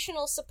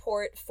 educational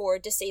support for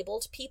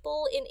disabled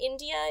people in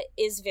India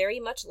is very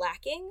much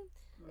lacking.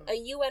 A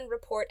UN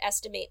report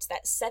estimates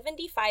that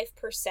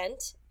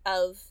 75%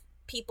 of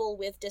people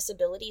with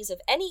disabilities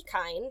of any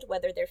kind,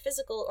 whether they're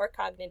physical or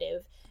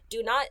cognitive,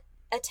 do not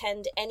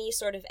attend any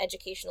sort of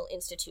educational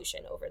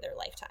institution over their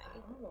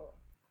lifetime.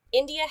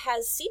 India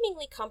has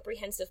seemingly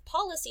comprehensive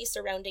policy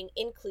surrounding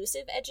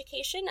inclusive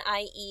education,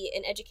 i.e.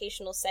 an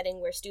educational setting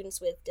where students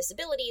with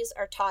disabilities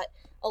are taught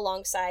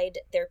alongside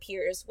their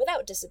peers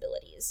without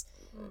disabilities.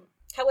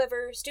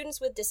 However, students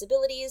with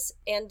disabilities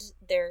and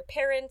their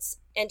parents,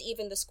 and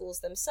even the schools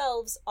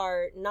themselves,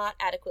 are not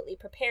adequately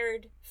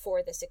prepared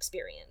for this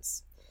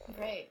experience.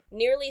 Right.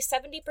 Nearly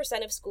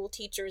 70% of school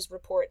teachers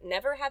report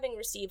never having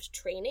received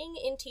training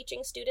in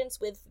teaching students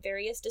with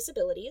various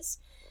disabilities,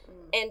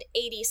 and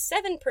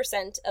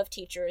 87% of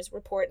teachers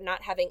report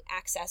not having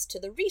access to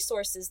the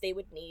resources they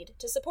would need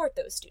to support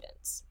those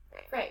students.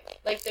 Right.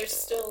 Like, there's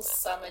still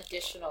some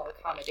additional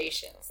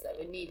accommodations that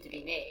would need to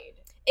be made.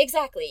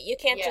 Exactly. You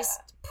can't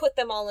just put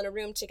them all in a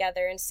room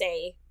together and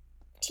say,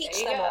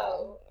 teach them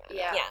all.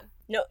 Yeah.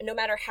 No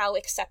matter how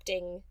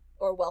accepting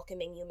or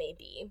welcoming you may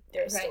be,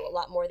 there's still a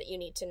lot more that you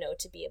need to know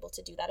to be able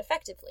to do that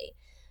effectively.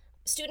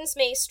 Students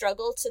may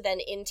struggle to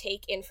then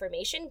intake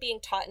information being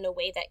taught in a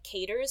way that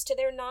caters to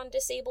their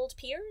non-disabled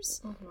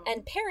peers,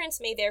 and parents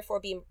may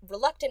therefore be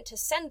reluctant to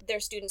send their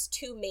students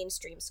to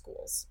mainstream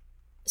schools.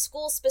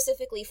 Schools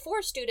specifically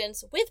for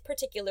students with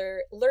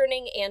particular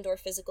learning and or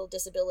physical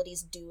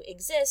disabilities do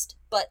exist,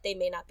 but they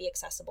may not be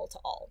accessible to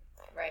all.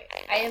 Right.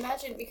 I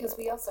imagine because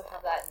we also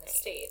have that in the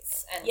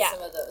States, and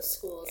some of those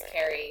schools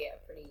carry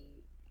a pretty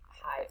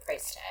high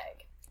price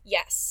tag.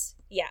 Yes.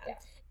 Yeah.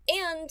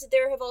 And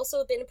there have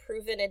also been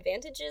proven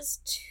advantages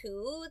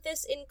to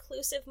this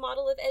inclusive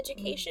model of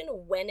education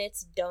when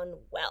it's done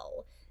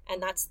well.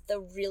 And that's the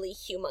really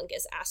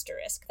humongous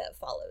asterisk that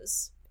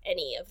follows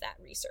any of that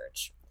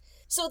research.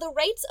 So the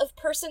Rights of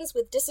Persons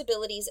with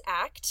Disabilities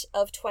Act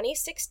of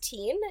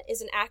 2016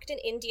 is an act in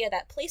India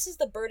that places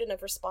the burden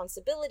of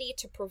responsibility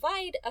to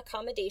provide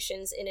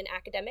accommodations in an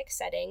academic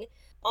setting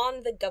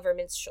on the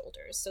government's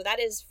shoulders. So that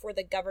is for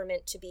the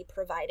government to be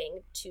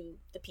providing to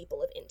the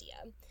people of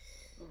India.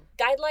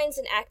 Guidelines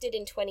enacted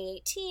in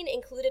 2018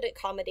 included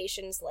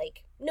accommodations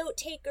like note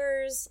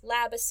takers,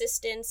 lab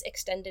assistants,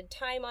 extended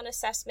time on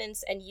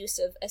assessments, and use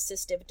of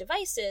assistive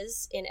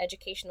devices in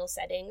educational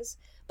settings,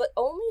 but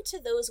only to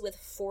those with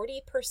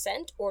 40%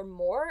 or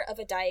more of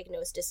a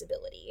diagnosed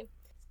disability.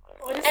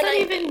 What does that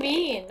even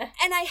mean?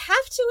 And I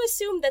have to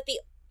assume that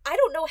I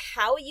don't know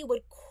how you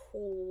would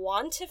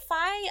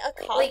quantify a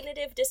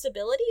cognitive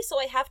disability, so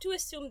I have to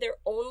assume they're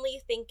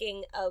only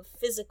thinking of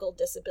physical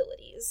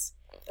disabilities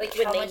Like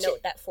when how they much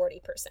note that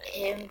 40%.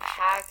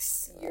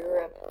 impacts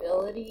your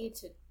ability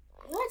to...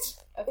 What?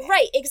 Okay.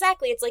 Right,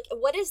 exactly. It's like,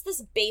 what is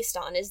this based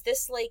on? Is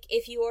this like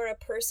if you are a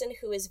person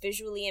who is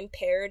visually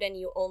impaired and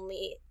you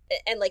only,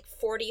 and like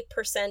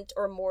 40%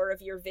 or more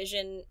of your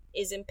vision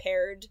is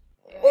impaired?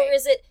 Right. Or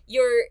is it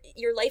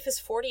your life is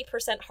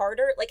 40%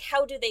 harder? Like,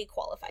 how do they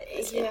qualify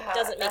this? Yeah, It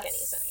doesn't make that any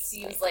sense.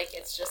 Seems like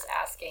it's just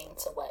asking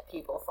to let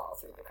people fall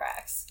through the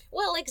cracks.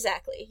 Well,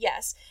 exactly,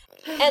 yes.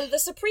 And the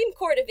Supreme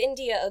Court of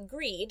India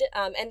agreed,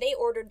 and they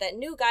ordered that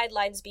new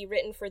guidelines be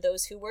written for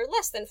those who were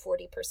less than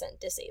 40%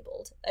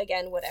 disabled.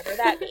 Again, whatever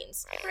that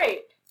means.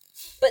 Right.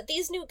 But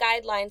these new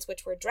guidelines,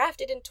 which were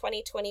drafted in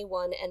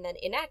 2021 and then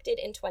enacted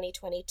in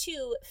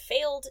 2022,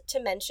 failed to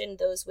mention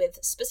those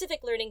with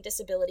specific learning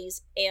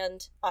disabilities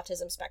and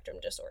autism spectrum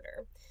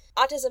disorder.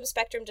 Autism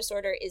spectrum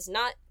disorder is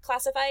not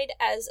classified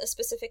as a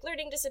specific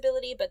learning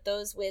disability, but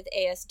those with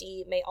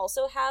ASD may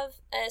also have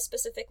a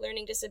specific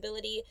learning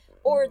disability,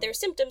 or their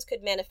symptoms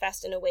could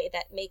manifest in a way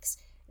that makes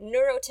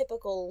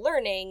neurotypical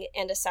learning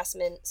and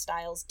assessment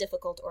styles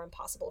difficult or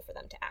impossible for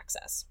them to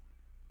access.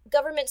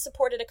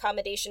 Government-supported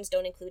accommodations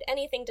don't include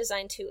anything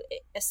designed to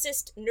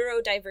assist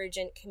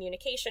neurodivergent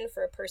communication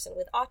for a person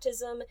with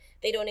autism.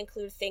 They don't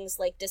include things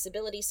like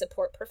disability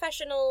support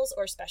professionals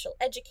or special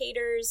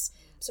educators.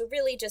 So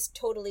really just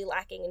totally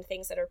lacking in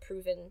things that are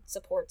proven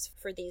supports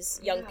for these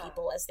young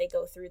people as they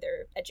go through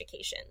their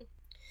education.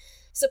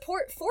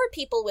 Support for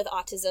people with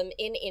autism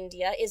in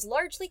India is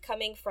largely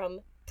coming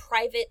from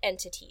private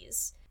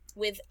entities,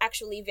 with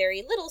actually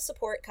very little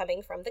support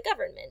coming from the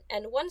government.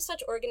 And one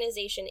such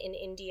organization in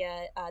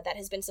India that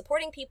has been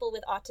supporting people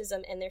with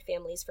autism and their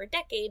families for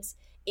decades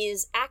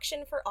is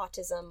Action for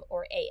Autism,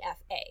 or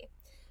AFA.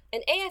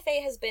 And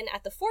AFA has been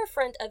at the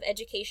forefront of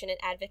education and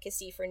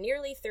advocacy for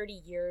nearly 30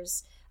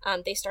 years.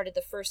 They started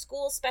the first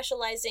school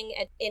specializing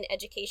in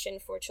education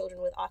for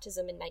children with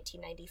autism in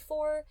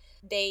 1994.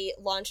 They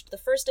launched the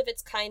first of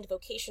its kind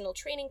vocational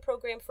training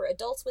program for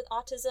adults with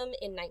autism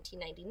in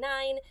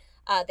 1999.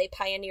 They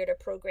pioneered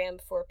a program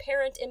for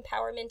parent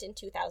empowerment in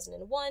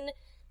 2001.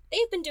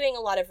 They've been doing a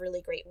lot of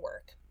really great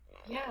work.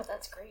 Yeah,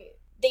 that's great.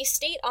 They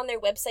state on their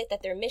website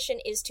that their mission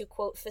is to,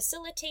 quote,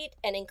 facilitate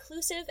an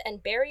inclusive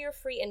and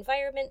barrier-free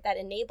environment that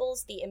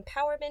enables the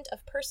empowerment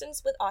of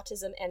persons with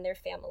autism and their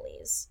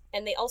families.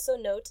 And they also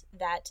note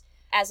that,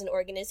 as an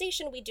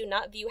organization, we do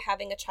not view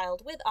having a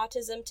child with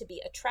autism to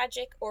be a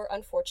tragic or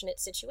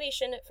unfortunate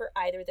situation for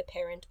either the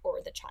parent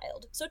or the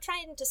child. So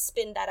trying to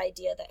spin that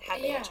idea that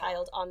having a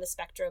child on the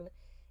spectrum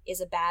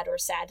is a bad or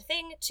sad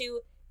thing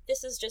to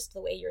this is just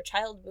the way your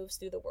child moves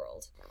through the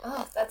world.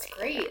 Oh, that's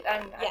great.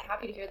 I'm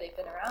happy to hear they've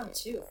been around,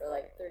 too, for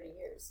like 30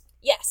 years.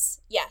 Yes,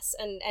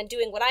 and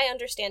doing what I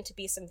understand to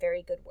be some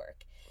very good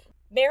work.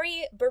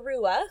 Mary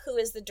Barua, who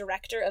is the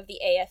director of the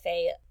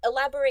AFA,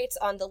 elaborates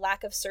on the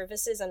lack of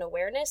services and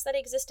awareness that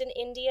exist in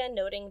India,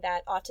 noting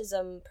that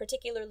autism,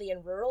 particularly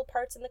in rural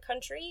parts in the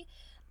country,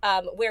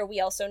 where we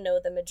also know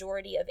the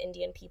majority of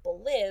Indian people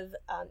live,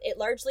 it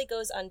largely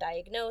goes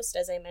undiagnosed,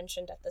 as I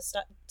mentioned at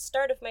the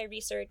start of my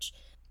research,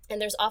 and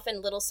there's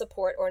often little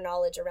support or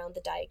knowledge around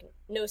the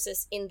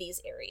diagnosis in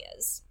these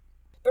areas.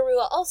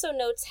 Barua also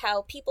notes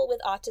how people with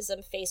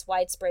autism face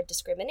widespread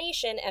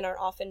discrimination and are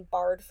often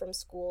barred from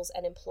schools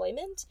and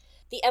employment.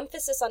 The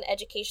emphasis on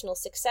educational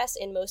success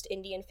in most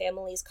Indian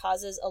families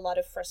causes a lot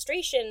of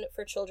frustration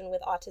for children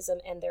with autism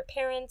and their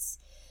parents.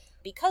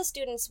 Because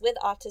students with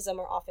autism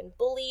are often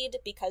bullied,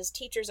 because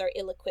teachers are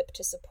ill-equipped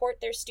to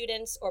support their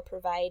students or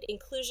provide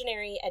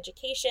inclusionary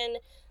education,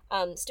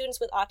 students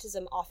with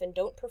autism often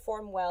don't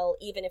perform well,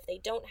 even if they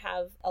don't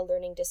have a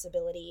learning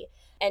disability,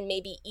 and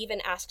maybe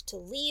even asked to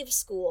leave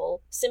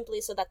school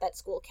simply so that that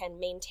school can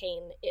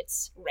maintain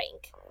its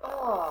rank.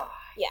 Oh,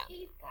 I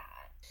hate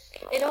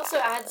that. It also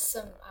adds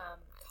some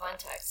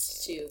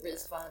context to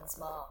Rizvan's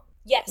mom.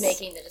 Yes.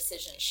 Making the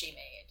decision she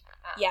made.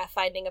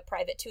 Finding a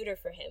private tutor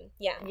for him.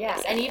 Yeah,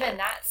 exactly. And even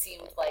that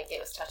seemed like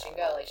it was touch and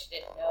go. Like, she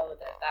didn't know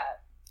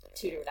that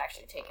tutor would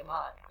actually take him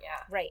on.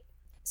 Yeah. Right.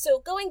 So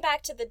going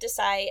back to the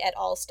Desai et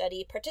al.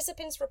 Study,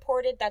 participants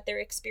reported that their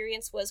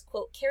experience was,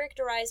 quote,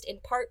 characterized in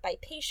part by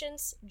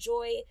patience,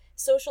 joy,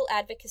 social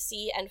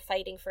advocacy, and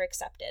fighting for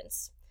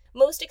acceptance.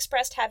 Most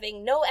expressed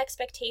having no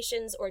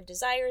expectations or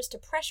desires to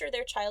pressure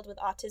their child with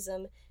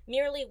autism,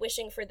 merely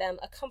wishing for them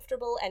a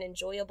comfortable and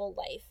enjoyable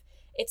life.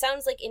 It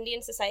sounds like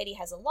Indian society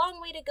has a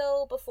long way to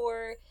go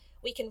before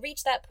we can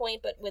reach that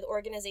point, but with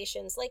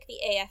organizations like the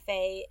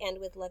AFA and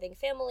with loving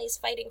families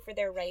fighting for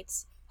their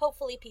rights,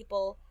 hopefully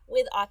people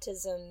with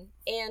autism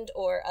and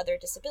or other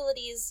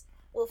disabilities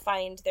will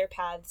find their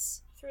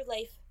paths through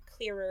life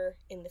clearer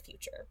in the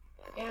future.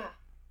 Yeah.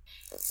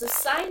 So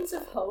signs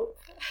of hope.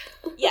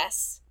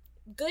 Yes.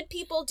 Good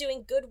people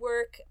doing good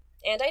work,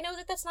 and I know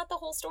that that's not the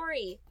whole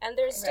story, and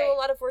there's still a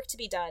lot of work to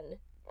be done.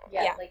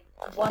 Yeah, like,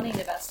 wanting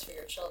the best for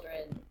your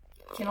children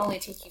can only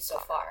take you so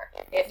far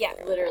if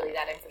literally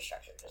that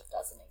infrastructure just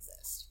doesn't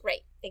exist.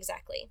 Right,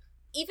 exactly.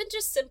 Even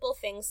just simple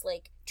things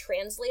like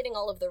translating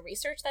all of the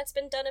research that's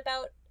been done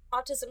about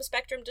autism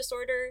spectrum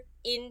disorder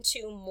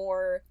into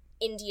more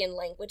Indian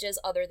languages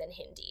other than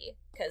Hindi.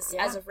 Because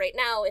as of right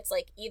now, it's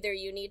like either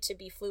you need to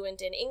be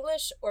fluent in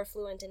English or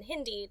fluent in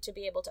Hindi to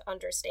be able to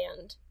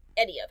understand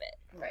any of it.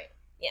 Right.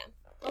 Yeah.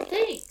 Well,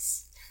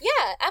 thanks.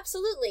 Yeah,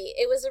 absolutely.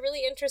 It was a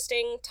really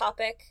interesting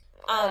topic.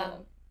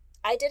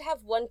 I did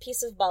have one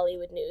piece of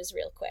Bollywood news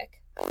real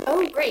quick.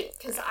 Oh, great,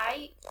 because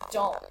I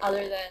don't,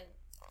 other than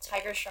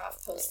Tiger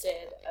Shroff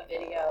posted a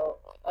video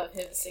of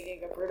him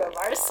singing a Bruno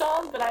Mars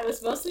song, but I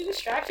was mostly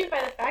distracted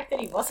by the fact that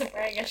he wasn't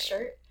wearing a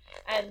shirt,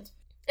 and,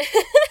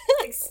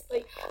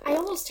 like, I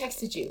almost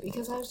texted you,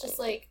 because I was just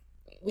like,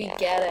 we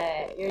get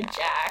it, you're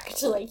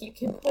jacked, like, you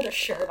can put a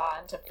shirt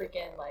on to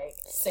freaking, like,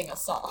 sing a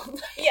song.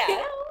 Yeah. You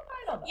know?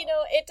 I don't know. You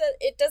know,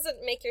 it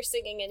doesn't make your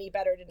singing any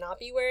better to not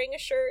be wearing a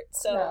shirt,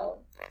 so... No.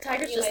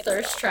 Tiger's just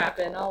thirst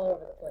trapping all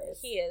over the place.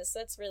 He is.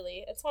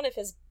 It's one of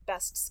his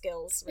best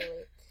skills,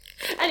 really.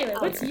 Anyway,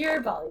 what's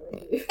your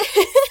Bollywood news?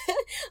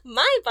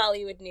 My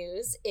Bollywood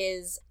news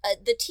is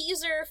the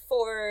teaser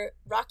for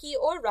Rocky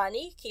Aur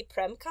Rani Ki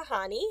Prem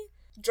Kahani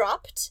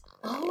dropped.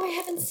 Oh, I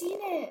haven't seen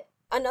it.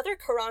 Another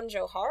Karan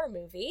Johar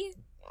movie.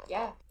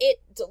 Yeah.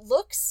 It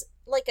looks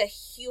like a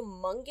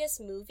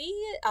humongous movie.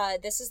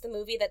 This is the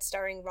movie that's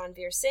starring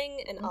Ranveer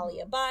Singh and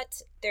Alia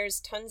Bhatt. There's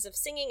tons of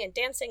singing and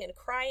dancing and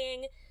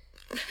crying.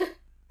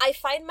 I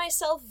find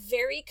myself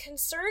very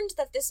concerned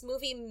that this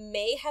movie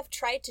may have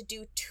tried to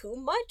do too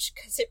much,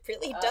 because it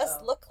really does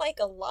look like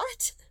a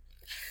lot.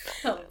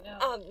 Oh,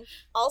 no.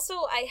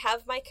 Also, I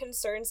have my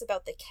concerns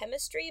about the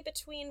chemistry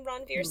between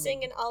Ranveer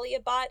Singh and Alia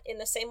Bhatt in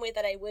the same way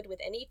that I would with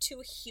any two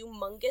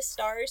humongous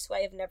stars who I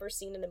have never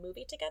seen in a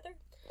movie together.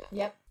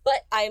 Yep.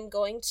 But I'm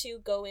going to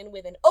go in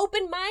with an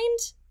open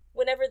mind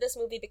whenever this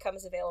movie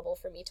becomes available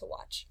for me to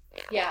watch.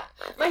 Yeah.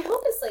 My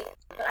hope is, like,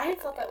 but I had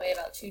felt that way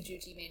about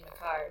Juji Main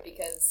Makar,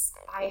 because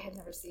I had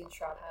never seen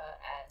Shraddha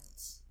and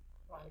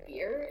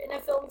Ranveer in a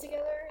film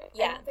together,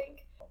 I don't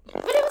think.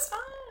 But it was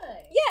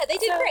fine! Yeah, they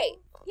did great.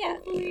 Yeah.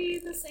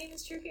 Hopefully the same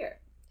is true here.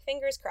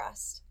 Fingers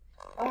crossed.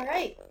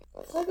 Alright.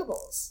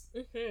 Pluggables.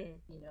 Mm-hmm.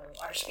 You know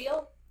our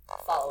spiel.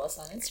 Follow us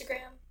on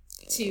Instagram.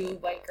 2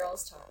 White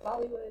Girls Talk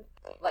Bollywood.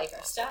 Like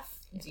our stuff.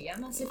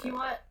 DM us if you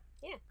want.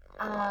 Yeah.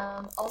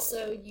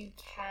 Also, you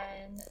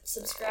can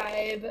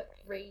subscribe,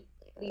 rate,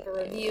 leave a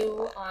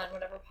review on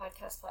whatever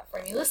podcast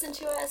platform you listen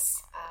to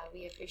us.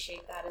 We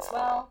appreciate that as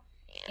well.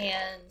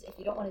 And if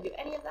you don't want to do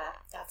any of that,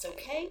 that's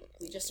okay.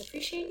 We just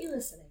appreciate you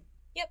listening.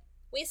 Yep.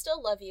 We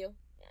still love you.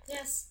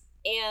 Yes.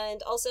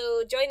 And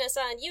also join us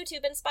on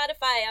YouTube and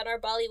Spotify on our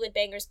Bollywood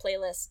Bangers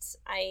playlists.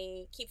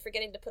 I keep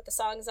forgetting to put the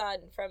songs on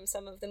from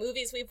some of the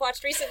movies we've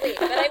watched recently,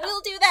 but I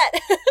will do that.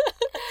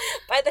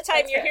 By the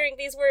time you're hearing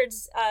these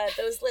words,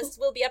 those lists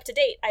will be up to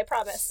date, I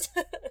promise.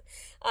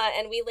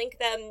 And we link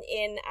them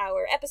in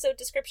our episode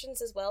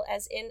descriptions as well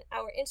as in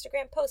our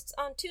Instagram posts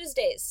on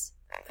Tuesdays.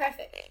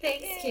 Perfect.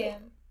 Thanks,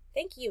 Kim.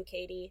 Thank you,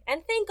 Katie.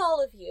 And thank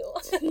all of you.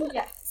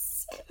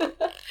 Yes.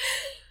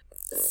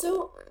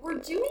 So, we're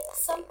doing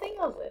something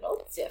a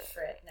little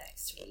different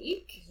next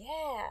week.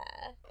 Yeah.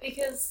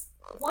 Because,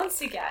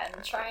 once again,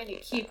 trying to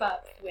keep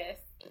up with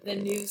the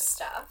new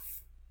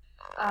stuff.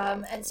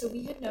 And so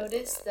we had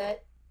noticed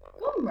that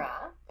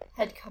Gumrah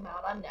had come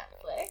out on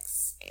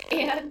Netflix.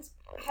 And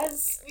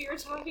as we were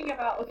talking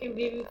about, okay,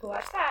 maybe we could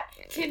watch that,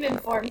 Kim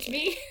informed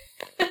me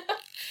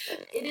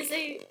it is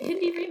a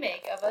Hindi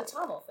remake of a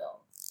Tamil film.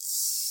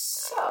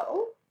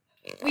 So,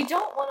 we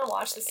don't want to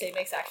watch the same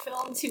exact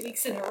film 2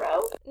 weeks in a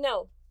row.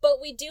 No,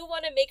 but we do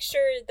want to make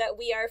sure that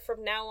we are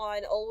from now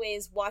on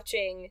always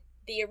watching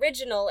the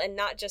original and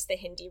not just the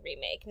Hindi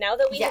remake. Now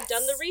that we have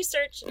done the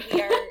research,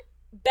 we are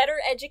better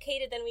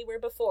educated than we were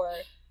before.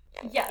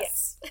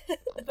 Yes.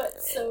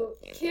 But so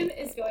Kim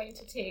is going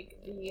to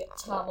take the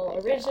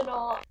Tamil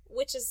original,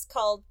 which is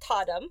called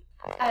Tadam,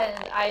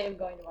 and I am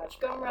going to watch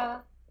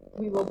Gumrah.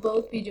 We will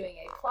both be doing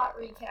a plot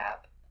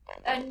recap,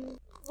 and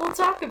we'll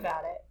talk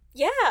about it.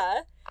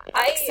 Yeah.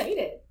 I'm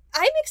excited.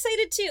 I'm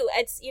excited too.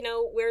 It's, you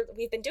know,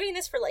 we've been doing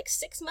this for like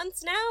 6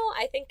 months now.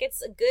 I think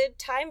it's a good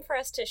time for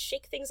us to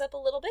shake things up a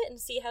little bit and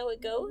see how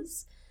it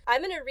goes.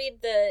 I'm going to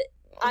read the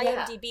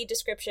IMDb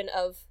description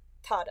of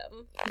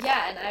Tadam.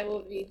 Yeah, and I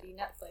will read the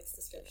Netflix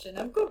description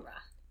of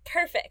Gumrah.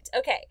 Perfect.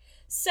 Okay.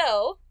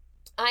 So,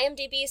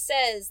 IMDb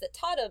says that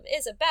Tadam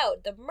is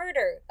about the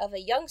murder of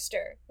a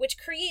youngster, which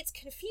creates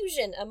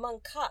confusion among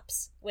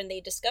cops when they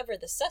discover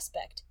the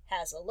suspect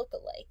has a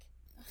lookalike.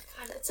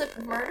 God, it's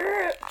a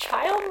murder?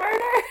 Child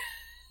murder?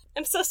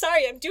 I'm so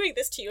sorry I'm doing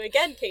this to you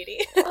again, Katie.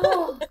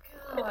 Oh,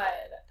 God.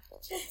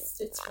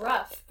 It's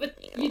rough.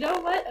 But you know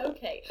what?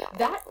 Okay.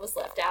 That was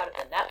left out of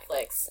the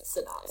Netflix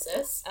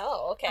synopsis.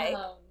 Oh, okay.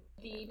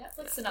 The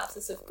Netflix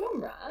synopsis of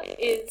Gumra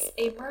is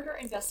a murder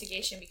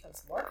investigation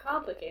becomes more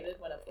complicated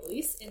when a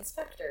police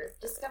inspector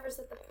discovers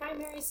that the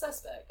primary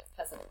suspect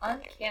has an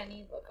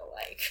uncanny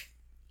look-alike.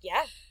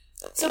 Yeah.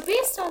 So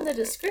based on the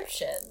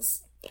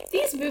descriptions,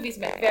 these movies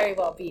might very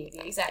well be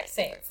the exact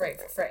same frame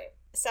for frame.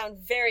 Sound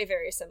very,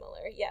 very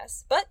similar,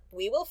 yes. But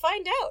we will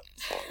find out.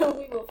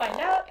 We will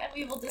find out and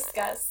we will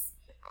discuss.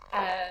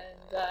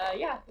 And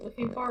yeah,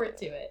 looking forward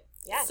to it.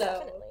 Yeah, so,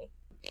 definitely.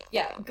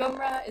 Yeah,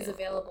 Gumra is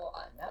available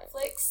on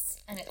Netflix,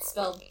 and it's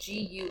spelled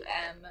Gumraah.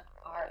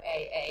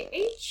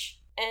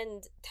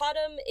 And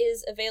Totem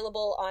is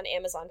available on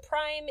Amazon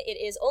Prime. It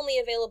is only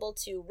available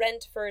to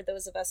rent for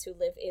those of us who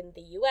live in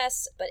the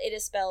US, but it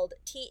is spelled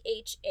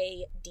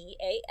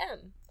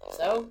Thadam.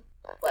 So,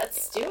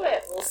 let's do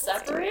it. We'll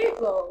separate,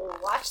 we'll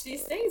watch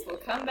these things, we'll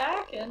come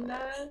back and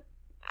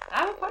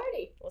have a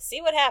party. We'll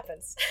see what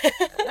happens.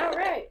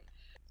 Alright.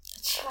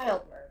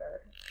 Child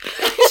murder.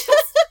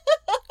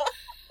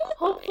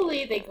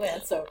 Hopefully they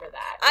glance over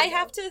that. I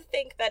have to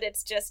think that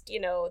it's just,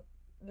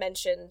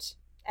 mentioned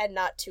and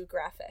not too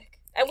graphic.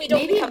 And we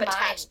don't become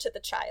attached to the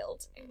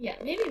child. Yeah,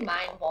 maybe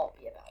mine won't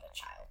be about a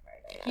child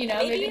murder.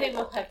 Maybe they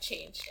will have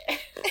changed it.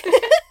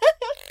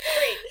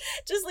 Great.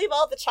 Just leave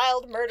all the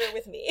child murder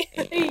with me.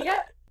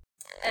 Yep.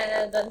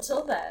 And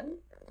until then,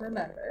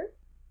 remember,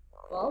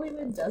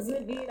 Bollywood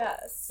doesn't need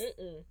us.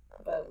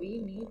 But we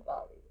need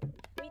Bollywood.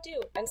 We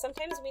do. And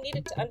sometimes we need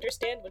it to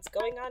understand what's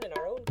going on in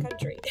our own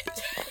country.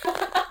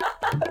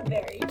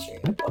 Very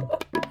true.